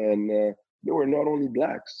 and they were not only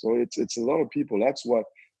blacks. So it's a lot of people. That's what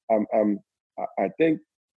I think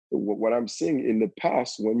what I'm seeing in the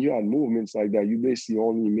past, when you had movements like that, you basically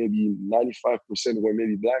only maybe 95% were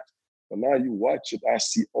maybe black. But now you watch it, I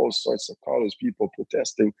see all sorts of colors, people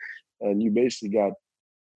protesting, and you basically got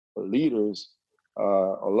leaders, a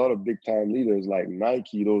lot of big time leaders like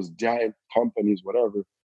Nike, those giant companies, whatever,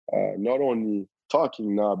 not only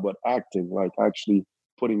talking now, but acting, like actually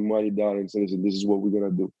putting money down and saying, this is what we're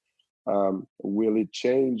going to do. Will it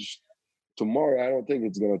change tomorrow? I don't think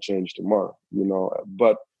it's going to change tomorrow,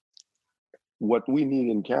 but what we need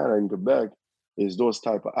in Canada and Quebec is those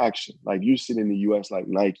type of action. Like you see in the US, like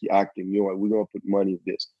Nike acting, we're gonna put money in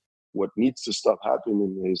this. What needs to stop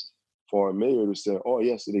happening is for a mayor to say, oh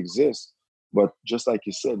yes, it exists, But just like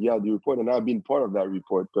you said, yeah, the report, and I've been part of that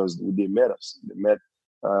report because they met us. They met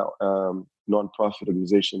nonprofit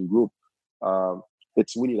organization group. Um,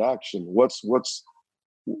 it's we need action. What's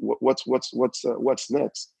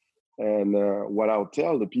next? And what I'll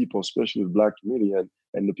tell the people, especially the Black community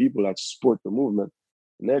and the people that support the movement,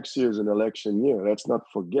 next year is an election year. Let's not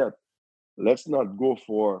forget. Let's not go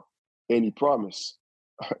for any promise.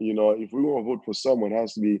 If we want to vote for someone, it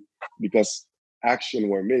has to be because action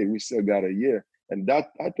were made. We still got a year, and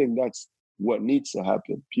that I think that's what needs to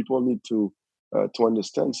happen. People need to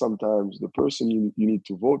understand sometimes the person you need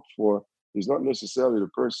to vote for is not necessarily the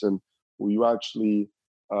person who you actually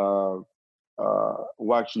who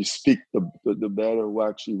actually speak the better, who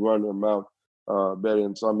actually run their mouth better.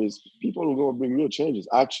 And so I mean, people who are going to bring real changes.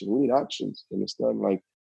 Action. We need actions. Understand? Like.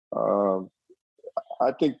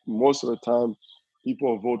 I think most of the time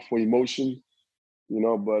people vote for emotion,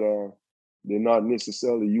 but they're not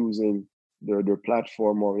necessarily using their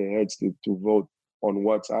platform or their heads to vote on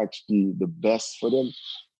what's actually the best for them.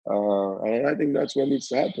 And I think that's what needs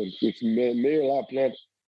to happen. If Mayor LaPlante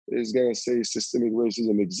is going to say systemic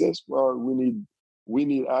racism exists, well, we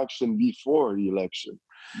need action before the election.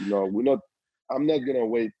 I'm not going to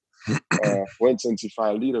wait. For instance, if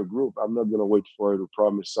I lead a group, I'm not going to wait for her to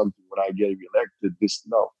promise something when I get reelected.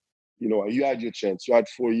 You had your chance. You had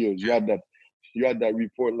 4 years. You had that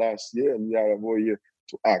report last year, and you had a whole year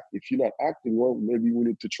to act. If you're not acting, well, maybe we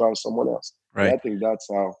need to try someone else. Right. And I think that's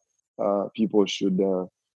how people should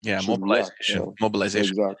mobilization.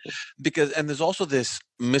 Exactly. And there's also this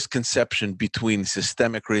misconception between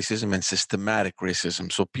systemic racism and systematic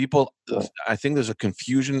racism. So people, I think there's a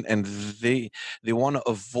confusion, and they want to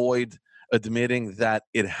avoid admitting that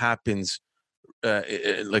it happens,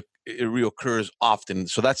 it reoccurs often.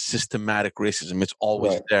 So that's systematic racism. It's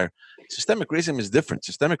always there. Systemic racism is different.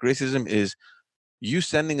 Systemic racism is you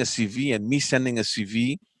sending a CV and me sending a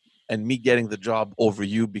CV and me getting the job over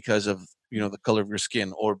you because of the color of your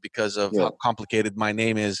skin, or because of how complicated my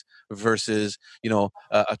name is versus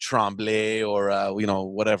a Tremblay or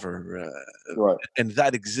whatever. And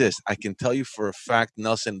that exists. I can tell you for a fact,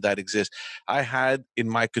 Nelson, that exists. I had in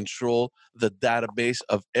my control the database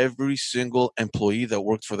of every single employee that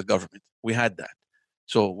worked for the government. We had that.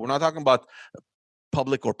 So we're not talking about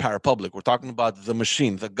public or parapublic. We're talking about the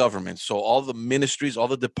machine, the government. So all the ministries, all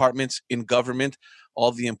the departments in government,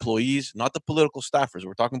 all the employees, not the political staffers.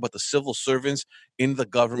 We're talking about the civil servants in the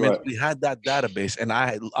government. We had that database, and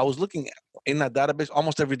I was looking in that database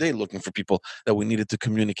almost every day, looking for people that we needed to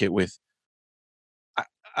communicate with.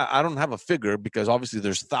 I don't have a figure because obviously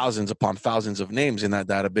there's thousands upon thousands of names in that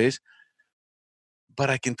database. But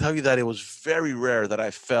I can tell you that it was very rare that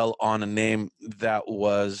I fell on a name that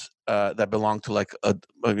was that belonged to like a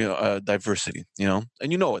diversity, and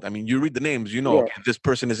it. I mean, you read the names, okay, this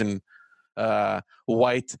person is in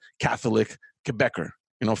white Catholic Quebecer,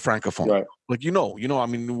 francophone. Right. Like I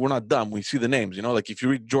mean, we're not dumb. We see the names, like if you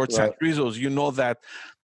read George Santrizo's, you know that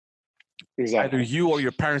either you or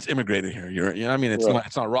your parents immigrated here. I mean,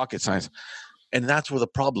 it's not rocket science, and that's where the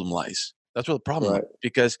problem lies. That's where the problem lies,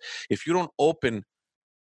 because if you don't open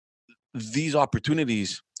these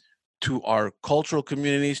opportunities to our cultural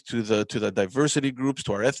communities, to the diversity groups,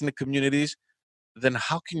 to our ethnic communities, then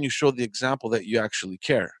how can you show the example that you actually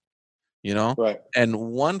care? And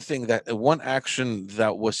one action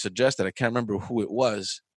that was suggested, I can't remember who it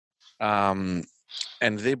was, and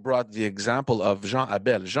they brought the example of Jean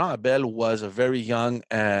Abel. Jean Abel was a very young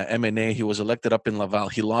MNA. He was elected up in Laval.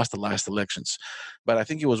 He lost the last elections, but I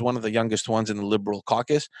think he was one of the youngest ones in the Liberal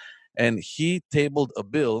caucus, and he tabled a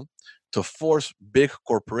bill to force big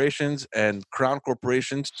corporations and crown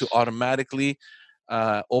corporations to automatically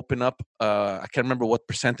open up, I can't remember what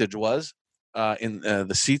percentage was, in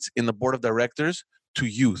the seats in the board of directors to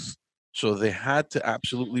youth. So they had to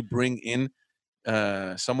absolutely bring in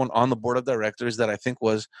someone on the board of directors that I think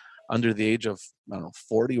was under the age of, I don't know,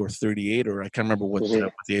 40 or 38, or I can't remember what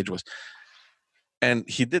the age was. And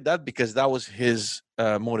he did that because that was his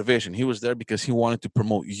motivation. He was there because he wanted to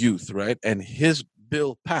promote youth, right? And his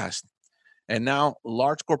bill passed. And now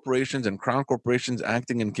large corporations and crown corporations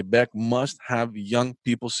acting in Quebec must have young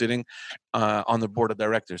people sitting on the board of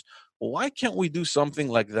directors. Well, why can't we do something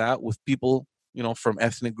like that with people, from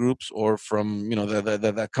ethnic groups or from,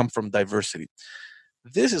 that come from diversity?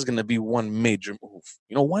 This is going to be one major move.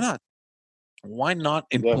 Why not? Why not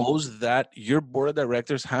impose that your board of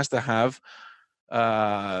directors has to have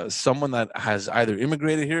someone that has either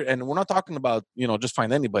immigrated here, and we're not talking about just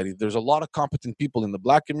find anybody. There's a lot of competent people in the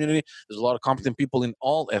Black community. There's a lot of competent people in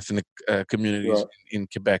all ethnic communities in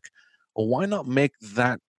Quebec. Well, why not make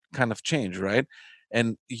that kind of change, right?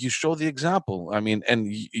 and you show the example. I mean, and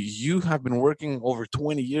you have been working over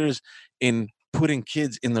 20 years in putting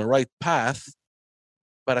kids in the right path,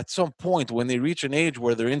 but at some point when they reach an age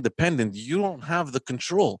where they're independent, you don't have the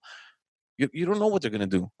control. You don't know what they're going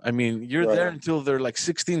to do. I mean, you're Right. there until they're like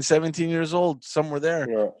 16, 17 years old, somewhere there.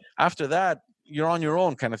 Right. After that, you're on your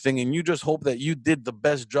own kind of thing. And you just hope that you did the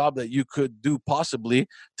best job that you could do possibly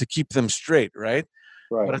to keep them straight, right?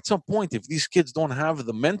 But Right. at some point, if these kids don't have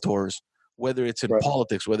the mentors, whether it's in Right.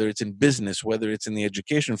 politics, whether it's in business, whether it's in the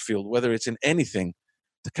education field, whether it's in anything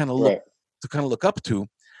to kind of look Right. up to,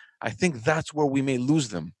 I think that's where we may lose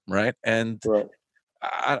them, right? And Right.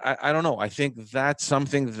 I don't know. I think that's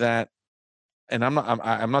something that, and I'm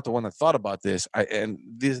not the one that thought about this. And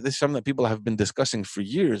this is something that people have been discussing for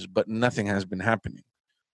years, but nothing has been happening.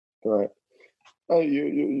 Right.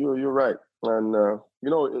 You're right. And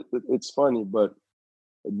it's funny, but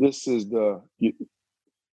this is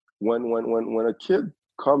when a kid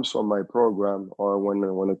comes from my program, or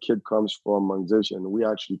when a kid comes from organization, we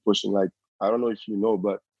actually pushing, like, I don't know if you know,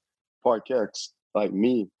 but Parkex, like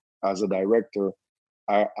me as a director,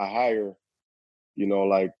 I hire,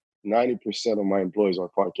 like 90% of my employees are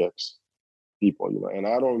Parkex people, and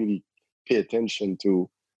I don't really pay attention to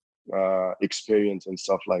experience and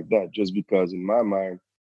stuff like that, just because in my mind,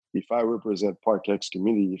 if I represent Parkex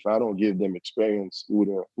community, if I don't give them experience,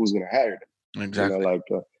 who's gonna hire them? Exactly. Like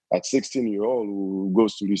at 16-year-old who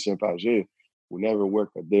goes to Lucien Pagé, who never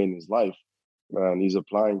worked a day in his life, and he's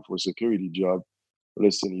applying for a security job.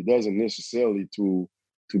 Listen, he doesn't necessarily to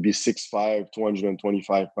be 6'5",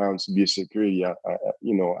 225 pounds to be a security Yeah.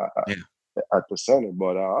 at the center.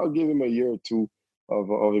 But I'll give him a year or two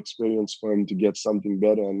of experience for him to get something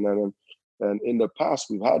better. And in the past,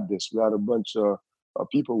 we've had this. We had a bunch of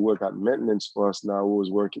people work at maintenance for us now who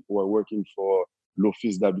are working for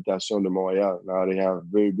l'Office d'Habitation de Montréal. Now they have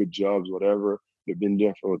very good jobs, whatever. They've been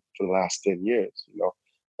there for the last 10 years.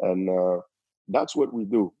 And that's what we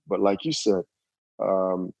do. But like you said,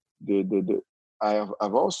 um, the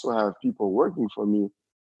I've also have people working for me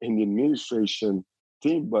in the administration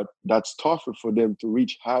team, but that's tougher for them to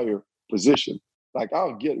reach higher position. Like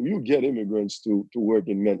you get immigrants to work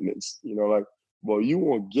in maintenance, like, but you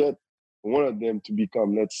won't get one of them to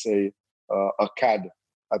become, let's say, a CAD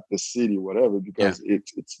at the city, whatever, Yeah. because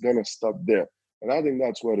it's gonna stop there. And I think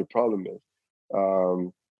that's where the problem is.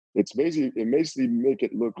 Um, it basically make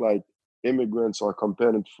it look like immigrants are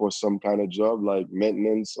competent for some kind of job like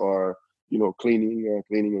maintenance or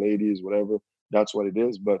cleaning ladies, whatever. That's what it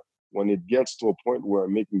is. But when it gets to a point where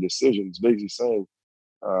making decisions, basically saying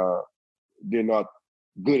uh, they're not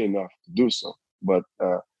good enough to do so. But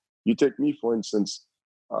you take me, for instance.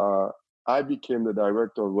 I became the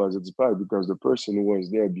director of Was It's Bad because the person who was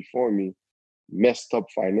there before me messed up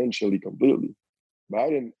financially completely. But I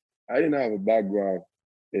didn't have a background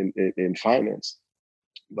in finance,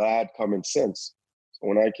 but I had common sense. So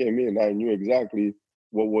when I came in, I knew exactly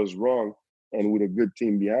what was wrong. And with a good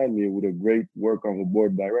team behind me, with a great work of a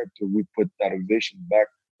board director, we put that organization back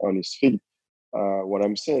on its feet. What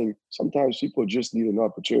I'm saying, sometimes people just need an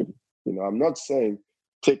opportunity. I'm not saying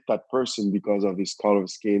take that person because of his color of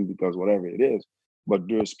skin, because whatever it is, but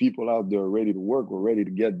there's people out there ready to work or ready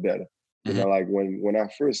to get better. Hmm. Like when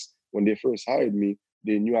they first hired me,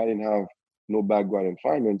 they knew I didn't have no background in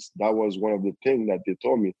finance. That was one of the things that they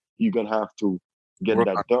told me, you're gonna have to get Work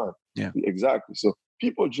that on. done. Yeah. Exactly. So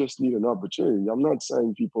people just need an opportunity. I'm not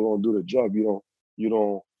saying people don't do the job. You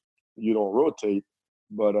don't rotate,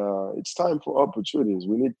 but it's time for opportunities.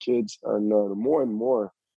 We need kids, and more and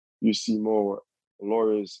more, you see more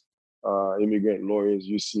lawyers, immigrant lawyers.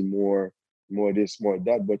 You see more this, more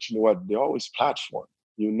that. But you know what? They always platform.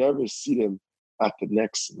 You never see them at the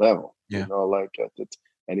next level. Yeah. Like at it,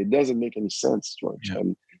 and it doesn't make any sense, George. Yeah.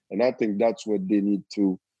 And I think that's what they need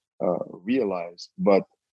to realize. But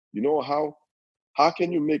you know how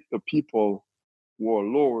can you make the people who are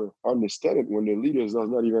lower understand it when the leaders does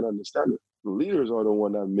not even understand it? The leaders are the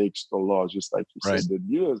one that makes the laws, just like you Right. said. The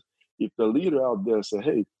leaders, if the leader out there say,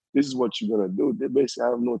 "Hey, this is what you're gonna do," they basically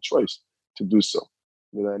have no choice to do so.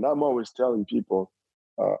 And I'm always telling people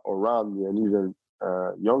around me and even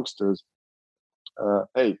youngsters,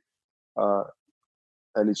 "Hey," uh,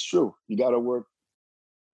 and it's true. You got to work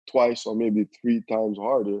twice or maybe three times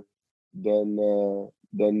harder than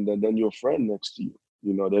than your friend next to you.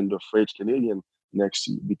 Than the French Canadian next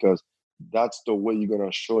to you, because that's the way you're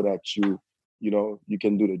gonna show that you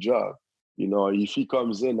can do the job. If he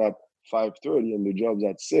comes in at 5:30 and the job's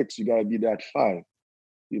at 6, you gotta be there at 5.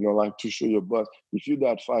 Like to show your butt. If you're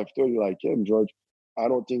at 5:30 like him, George, I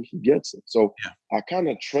don't think he gets it. So Yeah. I kind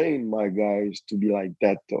of train my guys to be like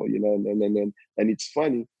that, though. And it's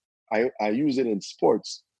funny. I use it in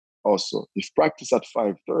sports also. If practice at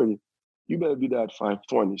 5:30, you better be there at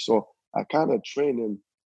 5:20. So I kind of train him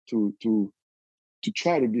to to to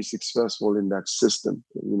try to be successful in that system.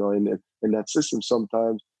 In that system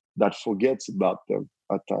sometimes that forgets about them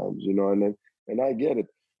at times. And I get it.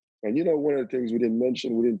 And one of the things we didn't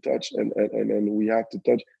mention, we didn't touch, and we have to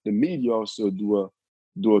touch. The media also do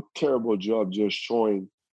a terrible job just showing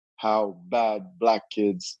how bad black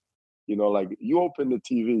kids. Like you open the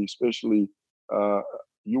TV, especially, uh,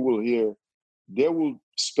 you will hear they will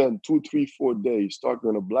spend 2, 3, 4 days talking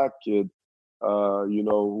on a black kid,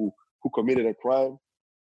 who committed a crime,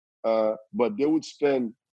 but they would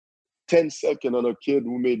spend 10 seconds on a kid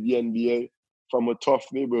who made the NBA from a tough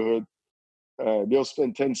neighborhood. They'll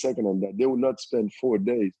spend 10 seconds on that. They will not spend 4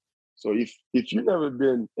 days. So if you've never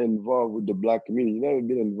been involved with the black community, you've never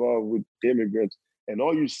been involved with immigrants, and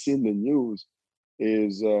all you see in the news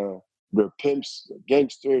is their pimps, their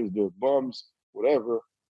gangsters, their bums, whatever,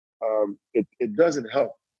 it doesn't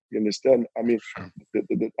help. You understand? I mean, Sure.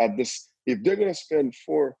 at this, if they're gonna spend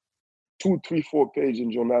 2, 3, 4 pages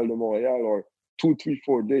in Journal de Montréal, or 2, 3,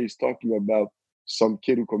 4 days talking about some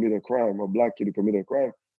kid who committed a crime, or black kid who committed a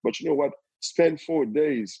crime, but you know what? Spend 4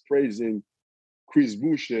 days praising Chris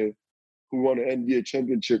Boucher, who won an NBA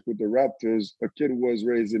championship with the Raptors, a kid who was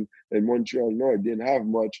raised in Montreal North, didn't have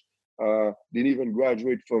much, didn't even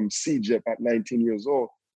graduate from CJEP at 19 years old.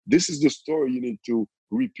 This is the story you need to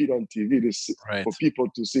repeat on TV for Right. people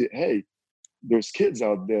to say, hey, there's kids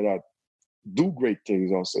out there that do great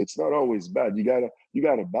things also. It's not always bad. You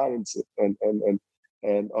gotta balance it.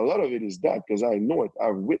 And a lot of it is that, because I know it.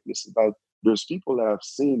 I've witnessed it. There's people that I've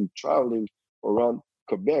seen traveling around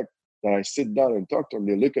Quebec that I sit down and talk to them.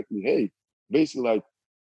 They look at me, hey, basically like,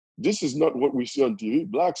 this is not what we see on TV.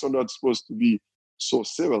 Blacks are not supposed to be so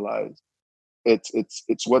civilized.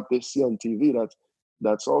 It's what they see on TV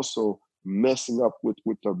that's also messing up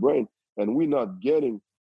with their brain. And we're not getting,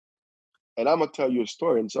 and I'm gonna tell you a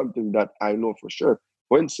story and something that I know for sure.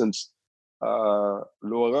 For instance,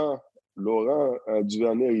 Laurent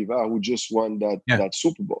Duvernay-Rivard, who just won that Yeah. that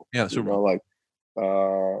Super Bowl. Yeah. The Super Bowl. Like,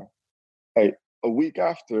 uh, a week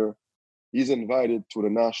after, he's invited to the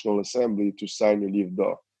National Assembly to sign the Leave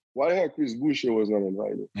d'Or. Why the heck Chris Boucher was not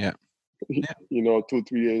invited? Yeah. Yeah. 2,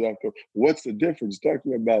 3 days after. What's the difference?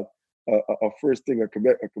 Talking about a first thing, a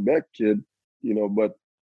Quebec kid, but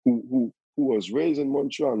who was raised in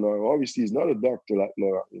Montreal. Now, obviously, he's not a doctor like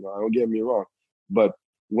Laura. Don't get me wrong, but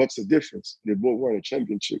what's the difference? They both won a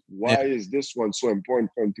championship. Yeah. Why is this one so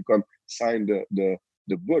important for him to come sign the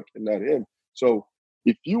book and not him? So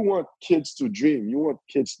if you want kids to dream, you want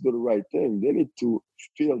kids to do the right thing, they need to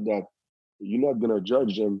feel that you're not gonna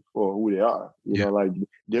judge them for who they are. Yeah. Like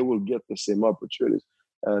they will get the same opportunities.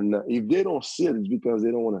 And if they don't see it, it's because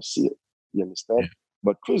they don't want to see it. You understand? Yeah.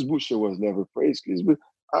 But Chris Boucher was never praised.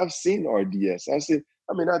 I've seen RDS. I think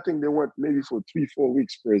they went maybe for 3, 4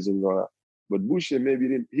 weeks praising but Boucher he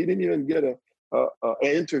didn't even get an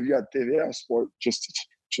interview at TVA Sport, just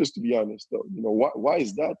to be honest though. Why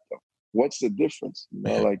is that though? What's the difference?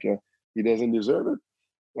 Yeah. He doesn't deserve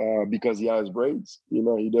it because he has braids.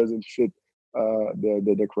 He doesn't fit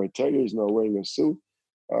the criteria. He's not wearing a suit,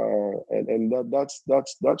 and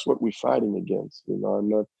that's what we're fighting against.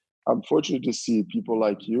 I'm fortunate to see people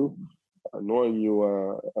like you, knowing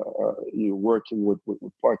you working with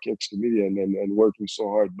Park Extra Media and working so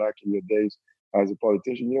hard back in your days as a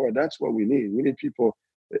politician. That's what we need. We need people.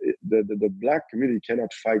 The black community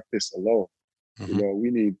cannot fight this alone.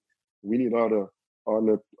 Mm-hmm. We need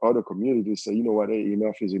other communities say, you know what, hey,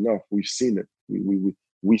 enough is enough. We've seen it.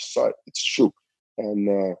 We saw it. It's true.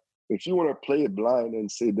 And if you want to play it blind and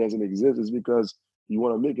say it doesn't exist, it's because you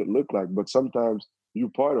want to make it look like. But sometimes you're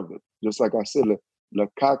part of it. Just like I said, le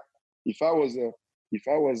CAC. If I was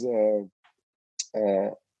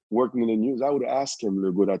working in the news, I would ask him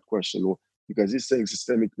that question because he's saying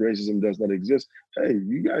systemic racism does not exist. Hey,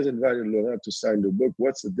 you guys invited Laurent to sign the book.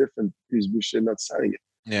 What's the difference? Chris Boucher not signing it.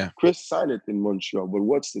 Yeah. Chris signed it in Montreal, but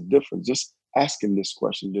what's the difference? Just ask him this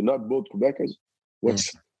question. They're not both Quebecers.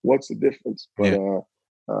 What's the difference? But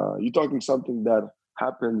you're talking something that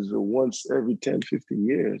happens once every 10, 15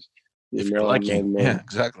 years. If you're lucky. Yeah,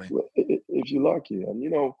 exactly. If you're lucky.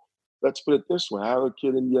 And, let's put it this way. I have a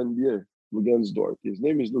kid in the NBA, Lugensdorf. His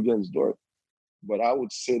name is Lugensdorf. But I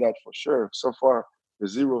would say that for sure. So far,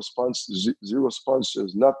 zero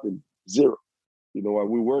sponsors, nothing, zero.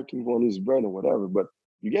 We're working on his brand or whatever. But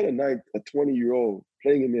you get a 20-year-old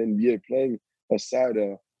playing in the NBA, playing aside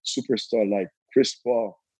a superstar like Chris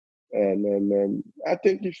Paul, and I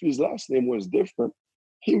think if his last name was different,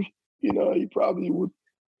 he probably would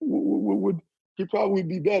he probably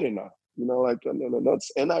be better now. like, and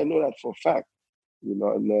that's, and I know that for a fact, and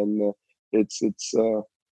then it's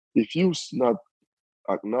if you not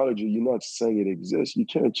acknowledge it, you're not saying it exists, you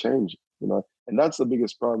can't change it, and that's the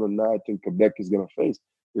biggest problem now I think Quebec is going to face,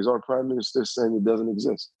 is our prime minister saying it doesn't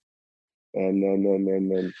exist. And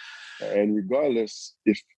regardless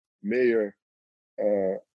if Mayor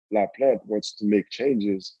Laplante wants to make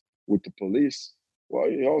changes with the police, well,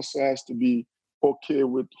 he also has to be okay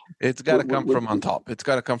with It's got to come from on with top. It's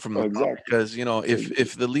got to come from the top exactly. because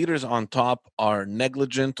if the leaders on top are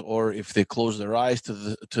negligent or if they close their eyes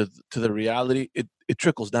to the reality, it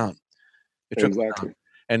trickles down. It trickles down. Exactly.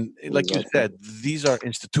 And like you Exactly. said, these are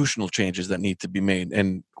institutional changes that need to be made.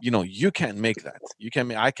 And you can't make that.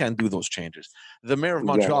 I can't do those changes. The mayor of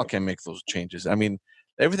Montreal Exactly. can make those changes. I mean,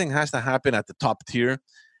 everything has to happen at the top tier.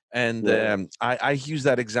 And Right. I use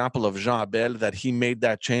that example of Jean Abel, that he made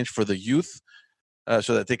that change for the youth,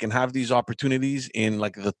 so that they can have these opportunities in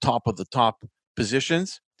like the top of the top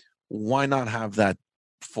positions. Why not have that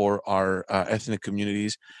for our ethnic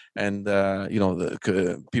communities and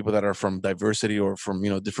the people that are from diversity or from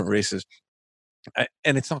different races?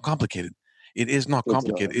 And it's not complicated. It is not It's not.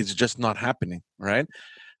 complicated. It's just not happening, right?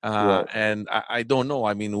 Right. And I don't know.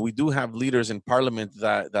 I mean, we do have leaders in parliament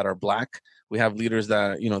that are black. We have leaders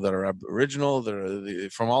that are Aboriginal. They're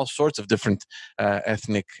from all sorts of different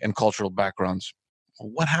ethnic and cultural backgrounds.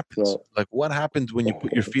 What happens? Right. Like, what happens when you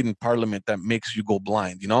put your feet in parliament that makes you go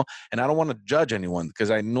blind? And I don't want to judge anyone because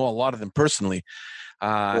I know a lot of them personally,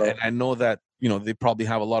 Right. and I know that they probably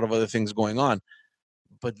have a lot of other things going on.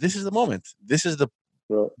 But this is the moment. This is the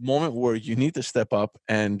Right. moment where you need to step up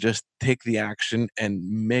and just take the action and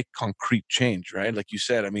make concrete change, right? Like you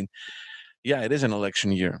said, I mean, yeah, it is an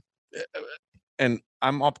election year. And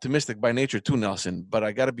I'm optimistic by nature too, Nelson, but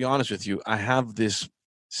I got to be honest with you. I have this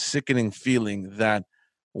sickening feeling that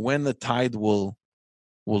when the tide will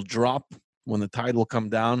drop, when the tide will come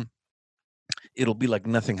down, it'll be like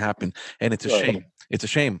nothing happened. And it's a Right. shame. It's a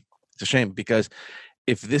shame. It's a shame because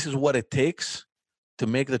if this is what it takes to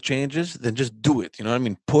make the changes, then just do it. You know what I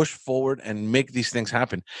mean? Push forward and make these things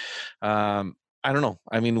happen. I don't know.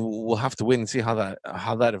 I mean, we'll have to wait and see how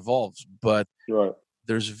that evolves. But Right.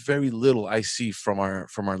 there's very little I see from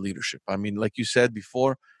our leadership. I mean, like you said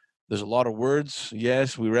before, there's a lot of words.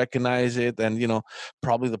 Yes, we recognize it, and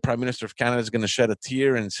probably the Prime Minister of Canada is going to shed a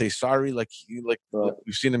tear and say sorry, like Right.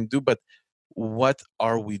 we've seen him do. But what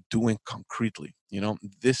are we doing concretely?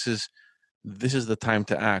 This is the time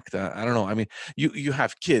to act. I don't know. I mean, you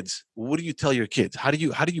have kids. What do you tell your kids? How do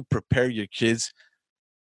you prepare your kids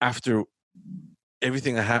after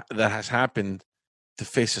everything that has happened to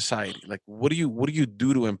face society? Like, what do you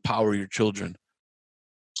do to empower your children?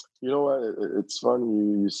 You know what? It's funny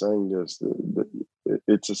you saying this.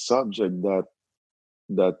 It's a subject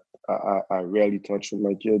that I rarely touch with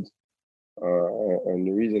my kids, and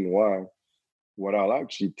the reason why, what I'll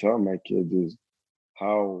actually tell my kids is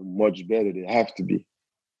how much better they have to be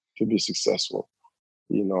successful.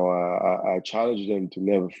 I challenge them to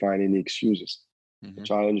never find any excuses. I Hmm.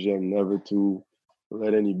 challenge them never to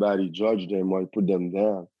let anybody judge them or put them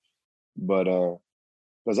down. But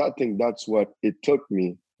because I think that's what it took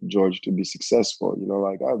me, George, to be successful.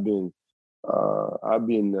 Like I've been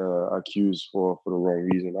accused for the wrong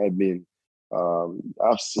reason.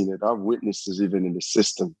 I've seen it. I've witnessed this even in the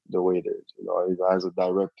system the way it is. As a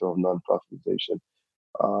director of nonprofitization,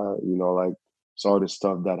 like some of the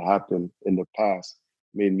stuff that happened in the past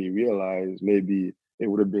made me realize maybe it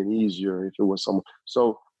would have been easier if it was someone.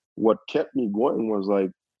 So what kept me going was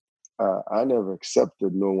like I never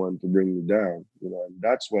accepted no one to bring me down, and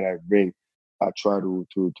that's what I bring. I try to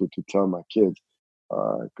tell my kids,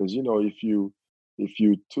 because if you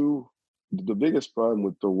too, the biggest problem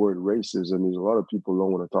with the word racism is a lot of people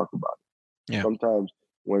don't want to talk about it. Yeah. Sometimes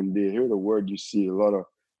when they hear the word, you see a lot of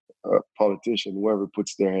politician, whoever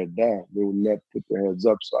puts their head down, they will not put their heads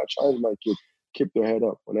up. So I challenge my kids, keep their head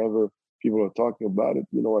up. Whenever people are talking about it,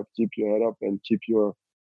 you know what, keep your head up and keep your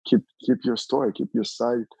story, keep your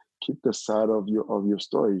side, keep the side of your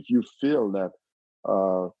story. If you feel that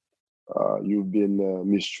uh, you've been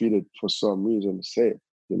mistreated for some reason, say it,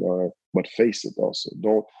 but face it also.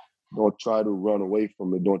 Don't try to run away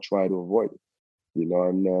from it. Don't try to avoid it.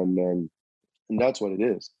 And that's what it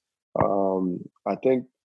is. I think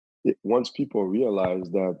once people realize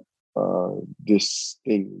that this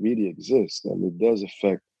thing really exists and it does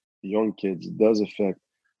affect young kids, it does affect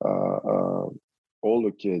uh, uh,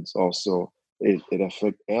 older kids also, it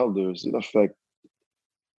affect elders, it affect,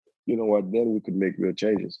 what, then we could make real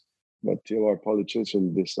changes. But till our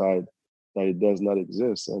politicians decide that it does not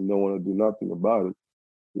exist and don't want to do nothing about it,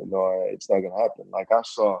 it's not going to happen. Like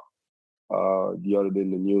the other day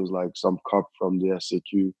in the news, like some cop from the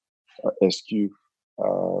SQ,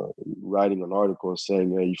 writing an article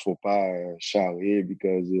saying il faut pas charrer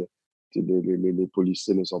because les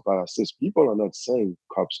policiers ne sont pas racistes. People are not saying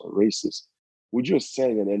cops are racist. We're just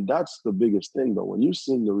saying, and that's the biggest thing, though. When you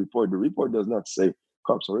see the report does not say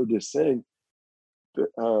cops are racist. They're saying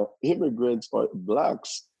immigrants or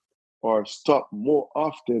blacks are stopped more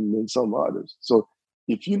often than some others. So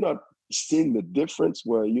if you're not seeing the difference,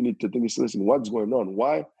 where you need to think, listen, what's going on?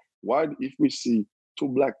 Why if we see two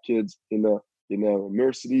black kids in a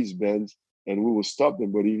Mercedes Benz and we will stop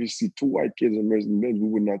them, but if you see two white kids in Mercedes Benz, we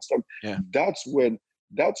would not stop. Yeah. That's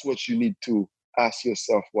what you need to ask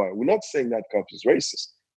yourself why. We're not saying that cop is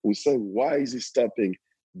racist. We're saying, why is he stopping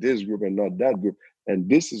this group and not that group? And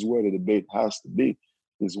this is where the debate has to be,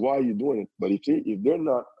 is why you're doing it. But if they're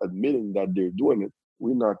not admitting that they're doing it,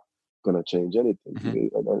 we're not going to change anything.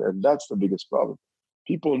 Mm-hmm. And that's the biggest problem.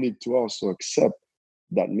 People need to also accept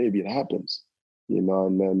that maybe it happens, and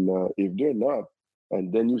then if they're not,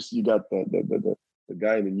 and then you got the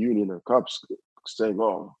guy in the union or cops saying,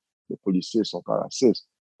 oh, the policiers sont pas racistes.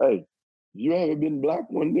 Hey, you ever been black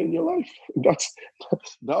one day in your life?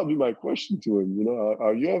 That'll be my question to him.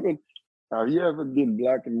 Have you ever been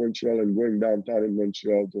black in Montreal and going downtown in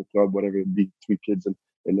Montreal to a club, whatever it be, three kids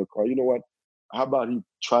in the car? You know what? How about he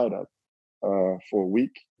try that for a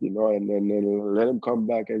week, and then let him come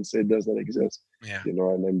back and say it doesn't exist. Yeah.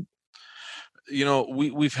 And then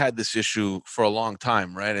we've had this issue for a long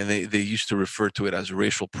time, right? And they used to refer to it as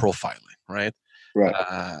racial profiling, right? Right.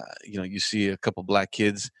 You see a couple black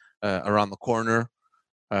kids around the corner,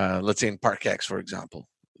 let's say in Park X, for example.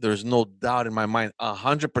 There's no doubt in my mind,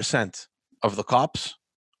 100% of the cops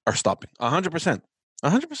are stopping. 100%.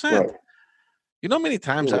 100%. Right. You know how many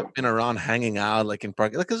times I've been around hanging out, like in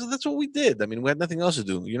park, because that's what we did. I mean, we had nothing else to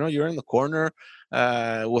do. You're in the corner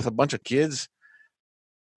with a bunch of kids.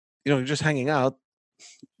 You're just hanging out.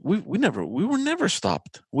 We were never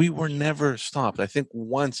stopped. We were never stopped. I think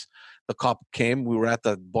once the cop came, we were at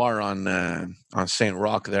that bar on Saint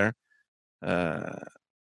Roch there,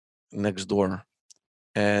 next door,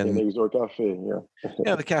 and next door cafe,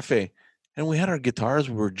 yeah, the cafe, and we had our guitars.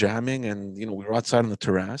 We were jamming, and we were outside on the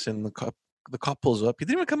terrace, and the cop pulls up. He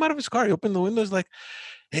didn't even come out of his car. He opened the windows like,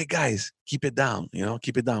 "Hey guys, keep it down.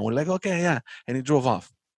 Keep it down." We're like, "Okay, yeah," and he drove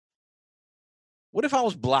off. What if I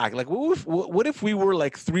was black? Like, what if we were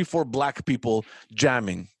like 3-4 black people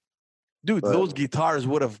jamming? Dude, right. Those guitars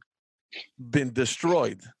would have been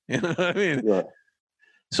destroyed. You know what I mean? Yeah.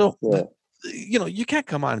 So, you can't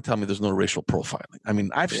come out and tell me there's no racial profiling. I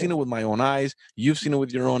mean, I've seen it with my own eyes. You've seen it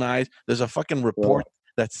with your own eyes. There's a fucking report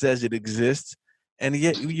that says it exists. And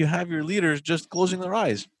yet you have your leaders just closing their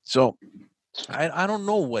eyes. So I don't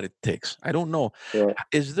know what it takes. I don't know. Yeah.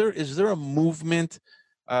 Is there a movement?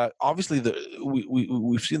 Obviously,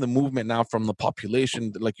 we've seen the movement now from the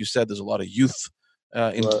population. Like you said, there's a lot of youth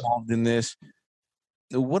involved in this.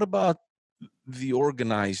 What about the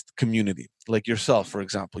organized community, like yourself, for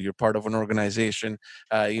example? You're part of an organization.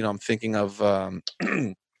 I'm thinking of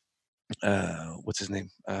what's his name?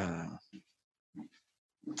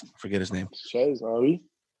 Forget his name. Henri.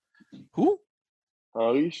 Who?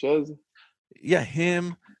 Henri Chez. Yeah,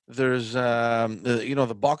 him. There's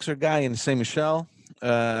the boxer guy in Saint Michel.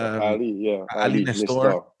 Ali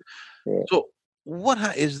Nestor. Yeah. So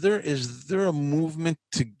is there a movement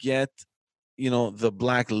to get the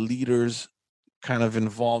black leaders kind of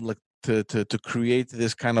involved, like to create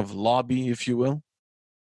this kind of lobby, if you will?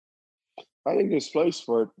 I think there's place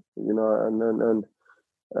for it, and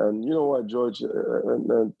you know what, George,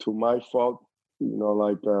 and to my fault,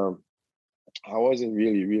 I wasn't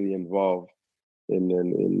really involved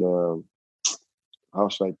in how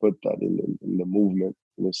should I put that, in the movement,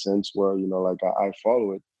 in a sense where I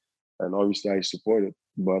follow it, and obviously I support it,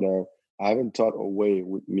 but I haven't thought a way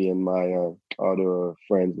with me and my other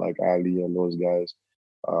friends like Ali and those guys,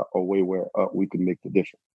 a way where we could make the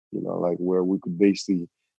difference, where we could basically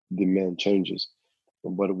demand changes.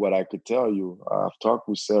 But what I could tell you, I've talked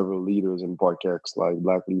with several leaders in Park X, like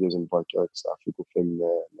black leaders in Park X, Africa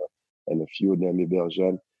Feminine, and a few of them,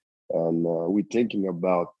 Ibergen. And we're thinking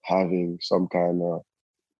about having some kind of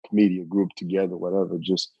media group together, whatever,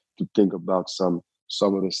 just to think about some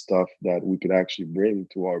of the stuff that we could actually bring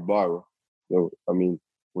to our borough.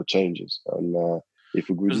 With changes. And if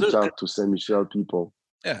we reach out to Saint Michel people.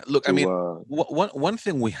 Yeah, look, one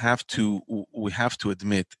thing we have to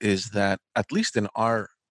admit is that at least in our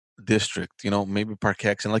district, maybe Park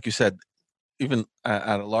X, and like you said, even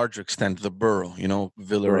at a larger extent, the borough,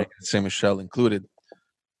 Villeray, Saint Michel included,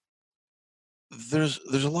 there's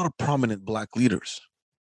a lot of prominent black leaders.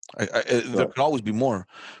 There Right. could always be more,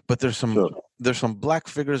 but Sure. there's some black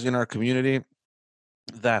figures in our community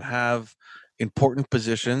that have important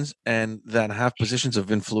positions and that have positions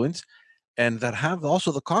of influence and that have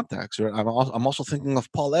also the contacts. Right? I'm also thinking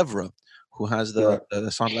of Paul Evra, who has Right.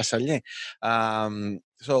 the Centre La Salle.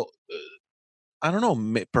 So I don't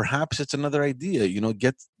know. Perhaps it's another idea.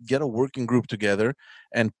 Get a working group together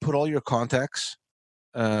and put all your contacts,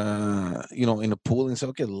 in a pool and say,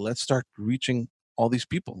 okay, let's start reaching all these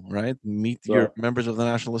people, right? Meet your Right. members of the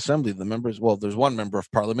National Assembly, the members. Well, there's one member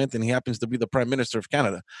of Parliament, and he happens to be the Prime Minister of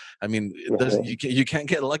Canada. I mean, you can't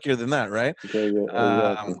get luckier than that, right? Okay. Yeah,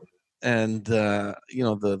 Um, exactly. and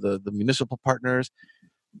the municipal partners.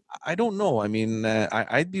 I don't know. I mean,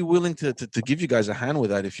 I'd be willing to give you guys a hand with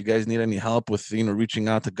that if you guys need any help with reaching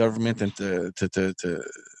out to government and to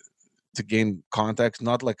gain contacts.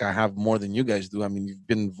 Not like I have more than you guys do. I mean, you've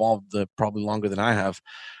been involved probably longer than I have.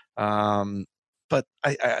 Um, but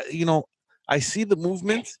I see the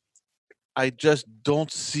movement. I just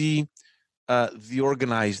don't see the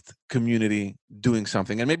organized community doing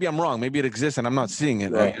something. And maybe I'm wrong. Maybe it exists and I'm not seeing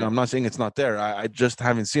it. Right. I'm not saying it's not there. I just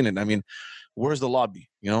haven't seen it. I mean, where's the lobby?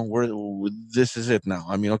 This is it now.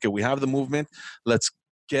 I mean, okay, we have the movement. Let's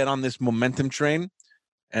get on this momentum train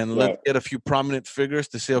and let's Right. get a few prominent figures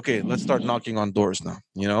to say, okay, let's start knocking on doors now.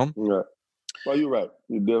 Right. Well, you're right.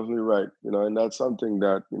 You're definitely right. And that's something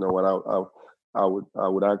that what I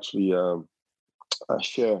would actually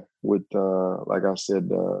share with, like I said,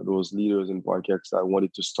 those leaders in Parkex that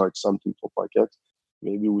wanted to start something for Parkex.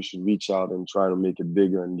 Maybe we should reach out and try to make it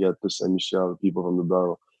bigger and get the Saint Michel people from the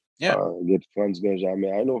borough. Yeah. Get Franz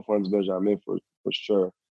Benjamin. I know Franz Benjamin for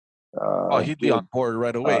sure. Oh, I he'd be did. on board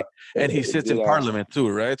right Uh, away, and he sits did in ask Parliament too,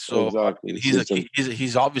 right? So I exactly. mean, It's, it's an,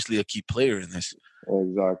 he's obviously a key player in this.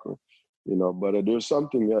 exactly. But there's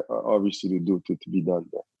something obviously to do to be done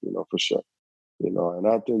there. For sure. And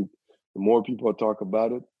I think the more people talk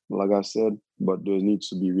about it, like I said, but there needs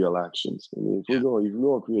to be real actions. I mean, Yeah. if we're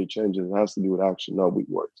going to create changes, it has to do with action, not with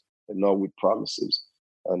words, and not with promises.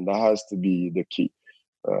 And that has to be the key.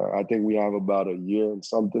 I think we have about a year and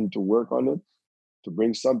something to work on it, to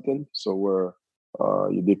bring something. So where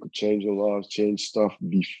they could change the laws, change stuff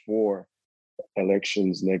before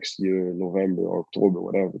elections next year, November or October,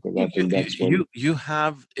 whatever, because I think that's when. You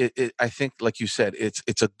have it, I think, like you said,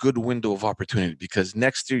 it's a good window of opportunity because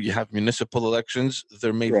next year you have municipal elections.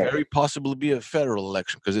 There may Right. very possibly be a federal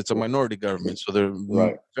election because it's a minority government, so there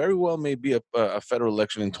Right. very well may be a federal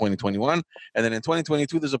election in 2021, and then in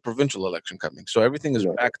 2022 there's a provincial election coming. So everything is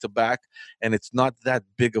Right. back to back, and it's not that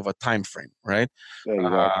big of a time frame, right?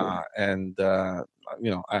 Exactly. And I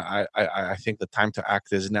think the time to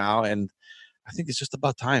act is now, and I think it's just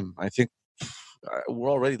about time. I think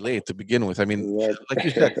we're already late to begin with. I mean, Right. like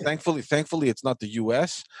you said, thankfully, it's not the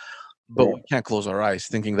U.S., but Right. we can't close our eyes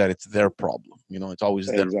thinking that it's their problem. It's always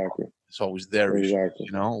their Exactly. problem. It's always their issue.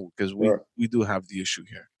 Exactly. Because Right. we do have the issue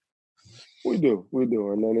here. We do,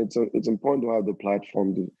 and then it's important to have the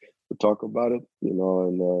platform to talk about it.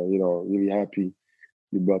 Really happy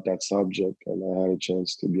you brought that subject, and I had a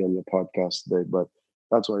chance to be on your podcast today. But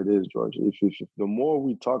that's what it is, George. If the more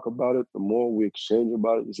we talk about it, the more we exchange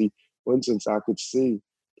about it. You see, for instance, I could see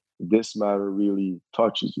this matter really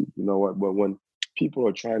touches you. You know what? But when people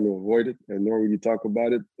are trying to avoid it and don't really talk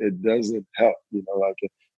about it, it doesn't help. The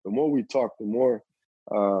more we talk, the more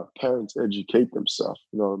parents educate themselves.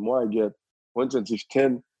 The more I get, for instance, if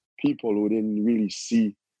 10 people who didn't really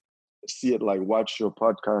see it, like watch your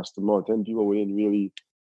podcast tomorrow, 10 people who didn't really,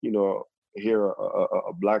 hear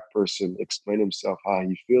a black person explain himself how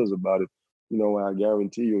he feels about it. I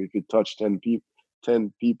guarantee you, if you touch 10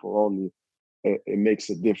 people only, it makes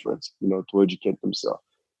a difference, to educate themselves.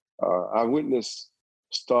 I witnessed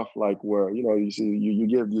stuff like where, you see, you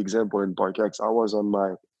gave the example in Park X. I was on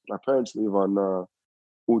my parents live on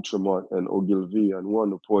Outremont and Ogilvy, and we're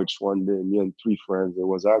on the porch one day, me and three friends. It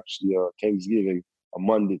was actually Thanksgiving, a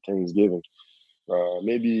Monday Thanksgiving,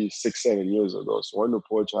 maybe 6, 7 years ago. So we're on the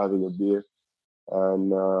porch having a beer,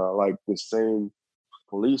 and like the same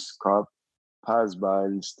police cop passed by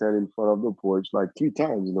and stand in front of the porch like 3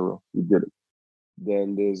 times in a row. He did it.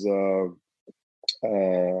 Then there's uh,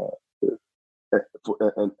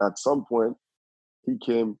 and at some point he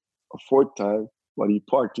came a fourth time, but he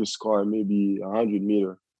parked his car maybe 100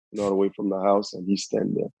 meters, away from the house, and he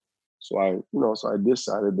stand there. So I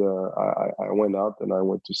decided. I went out and I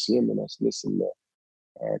went to see him, and I said, "Listen,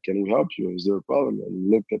 can we help you? Is there a problem?" And he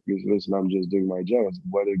looked at me and said, "Listen, I'm just doing my job." I said,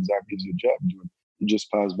 "What exactly is your job doing? You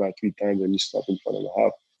just passed by 3 times and you stopped in front of the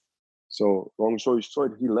house." So long story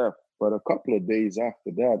short, he left. But a couple of days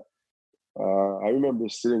after that, I remember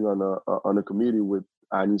sitting on a committee with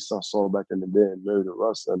Anissa saw back in the day and Mary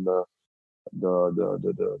Russ, and the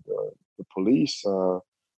police,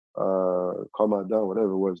 commandant,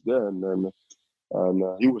 whatever was there, and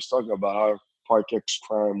he was talking about how Parkex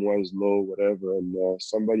crime was low, whatever, and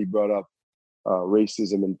somebody brought up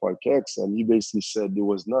racism in Parkex, and he basically said there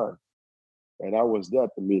was none. And I was there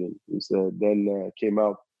at the meeting. He said, then came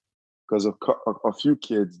out because a few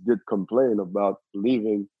kids did complain about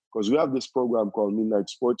leaving, because we have this program called Midnight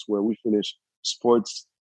Sports where we finish sports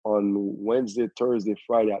on Wednesday, Thursday,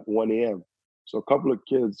 Friday at 1 a.m. So a couple of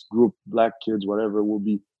kids, group, black kids, whatever, will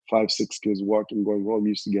be 5, 6 kids walking, going home,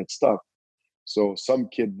 used to get stuck. So some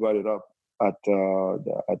kid brought it up to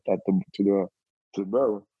the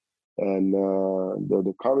borough. And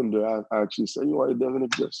the commander actually said, it doesn't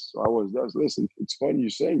exist. So I was there. Listen, it's funny you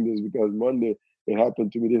saying this because Monday it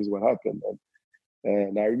happened to me. This is what happened.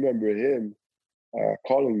 And I remember him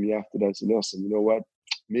calling me after that and said, Nelson, you know what?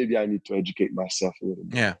 Maybe I need to educate myself a little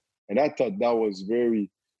bit. Yeah. And I thought that was very,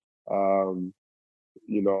 I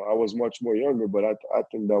was much more younger, but I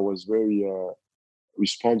think that was very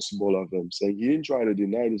responsible of him. Saying he didn't try to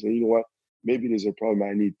deny it. He said, you know what? Maybe there's a problem.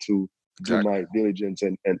 I need to do my diligence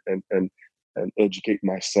and educate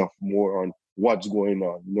myself more on what's going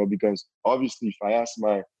on. Because obviously if I ask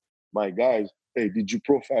my guys, hey, did you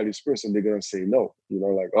profile this person? They're gonna say no.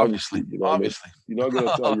 Obviously. You're not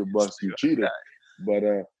gonna tell your boss you cheated. But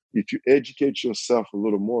if you educate yourself a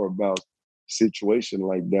little more about a situation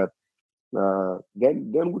like that,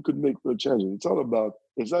 then we could make real changes.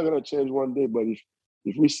 It's not gonna change one day, but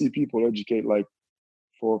if we see people educate, like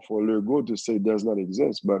for Legault to say does not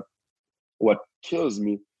exist, but what kills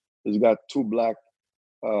me is you got 2 black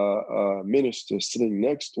ministers sitting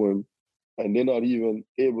next to him, and they're not even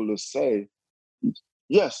able to say,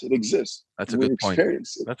 yes, it exists. That's a good point.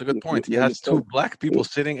 That's a good point. He has 2 black people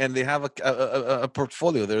sitting, and they have a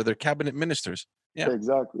portfolio. They're their cabinet ministers. Yeah,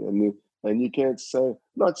 exactly. And you can't say,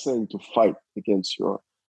 not saying to fight against your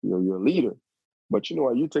leader, but you know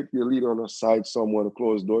what? You take your leader on the side, someone to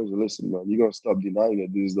close doors, and listen, man, you're gonna stop denying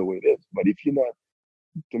that this is the way it is. But if you're not,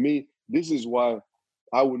 to me, this is why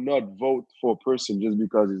I would not vote for a person just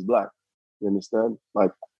because he's black. You understand?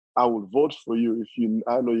 Like, I would vote for you if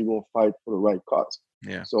I know you're gonna fight for the right cause.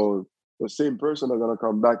 Yeah. So the same person are gonna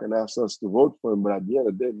come back and ask us to vote for him. But at the end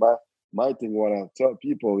of the day, my thing, what I tell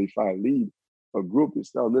people if I lead a group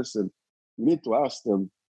is now, listen, you need to ask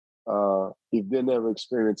them if they never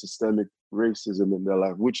experienced systemic racism in their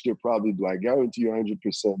life, which they probably do. I guarantee you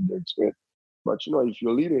 100% they experience. But if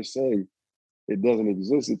your leader is saying it doesn't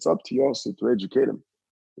exist, it's up to you also to educate them.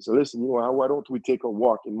 So listen, why don't we take a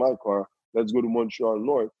walk in my car? Let's go to Montreal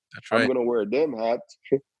North. That's right. I'm gonna wear a damn hat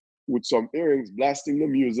with some earrings, blasting the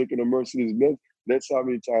music in a Mercedes Benz. That's how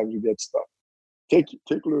many times we get stuck. Take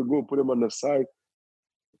Legault, put him on the side.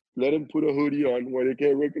 Let him put a hoodie on where they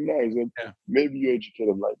can't recognize him. Yeah. Maybe you educate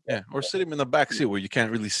him like that. Yeah, or sit him in the back seat where you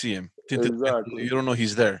can't really see him. Exactly. You don't know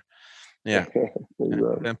he's there. Yeah.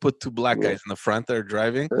 Exactly. And put 2 black guys in the front that are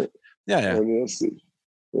driving. Yeah. And we'll see.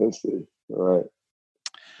 All right.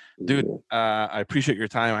 Dude, I appreciate your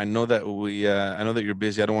time. I know that I know that you're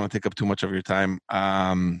busy. I don't want to take up too much of your time.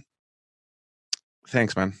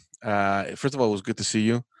 Thanks, man. First of all, it was good to see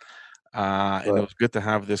you. And it was good to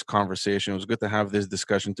have this conversation. It was good to have this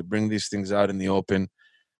discussion, to bring these things out in the open.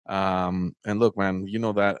 And look, man, you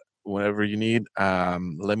know that whenever you need,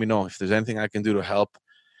 let me know if there's anything I can do to help.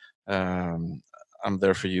 I'm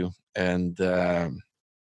there for you. And I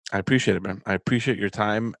appreciate it, man. I appreciate your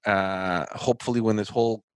time. Hopefully when this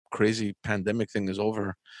whole crazy pandemic thing is over,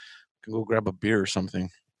 we can go grab a beer or something.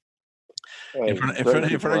 Hey, in front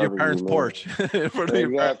of your parents' porch. In front of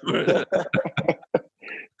your parents' porch.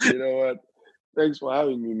 You know what? Thanks for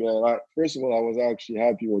having me, man. First of all, I was actually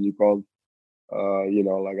happy when you called. I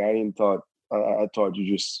didn't thought I thought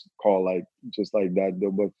you just call just like that,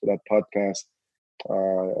 though. But for that podcast,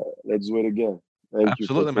 let's do it again. Thank you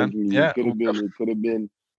for thinking. Man. Yeah, It could have been.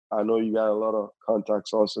 I know you got a lot of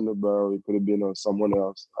contacts also in the borough. It could have been someone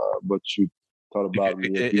else, but you thought about me.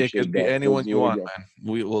 It could be anyone you want, man.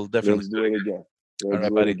 We will definitely do it again. All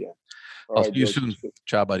right, buddy. I'll see you soon.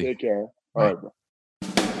 Ciao, buddy. Take care. All right, bro.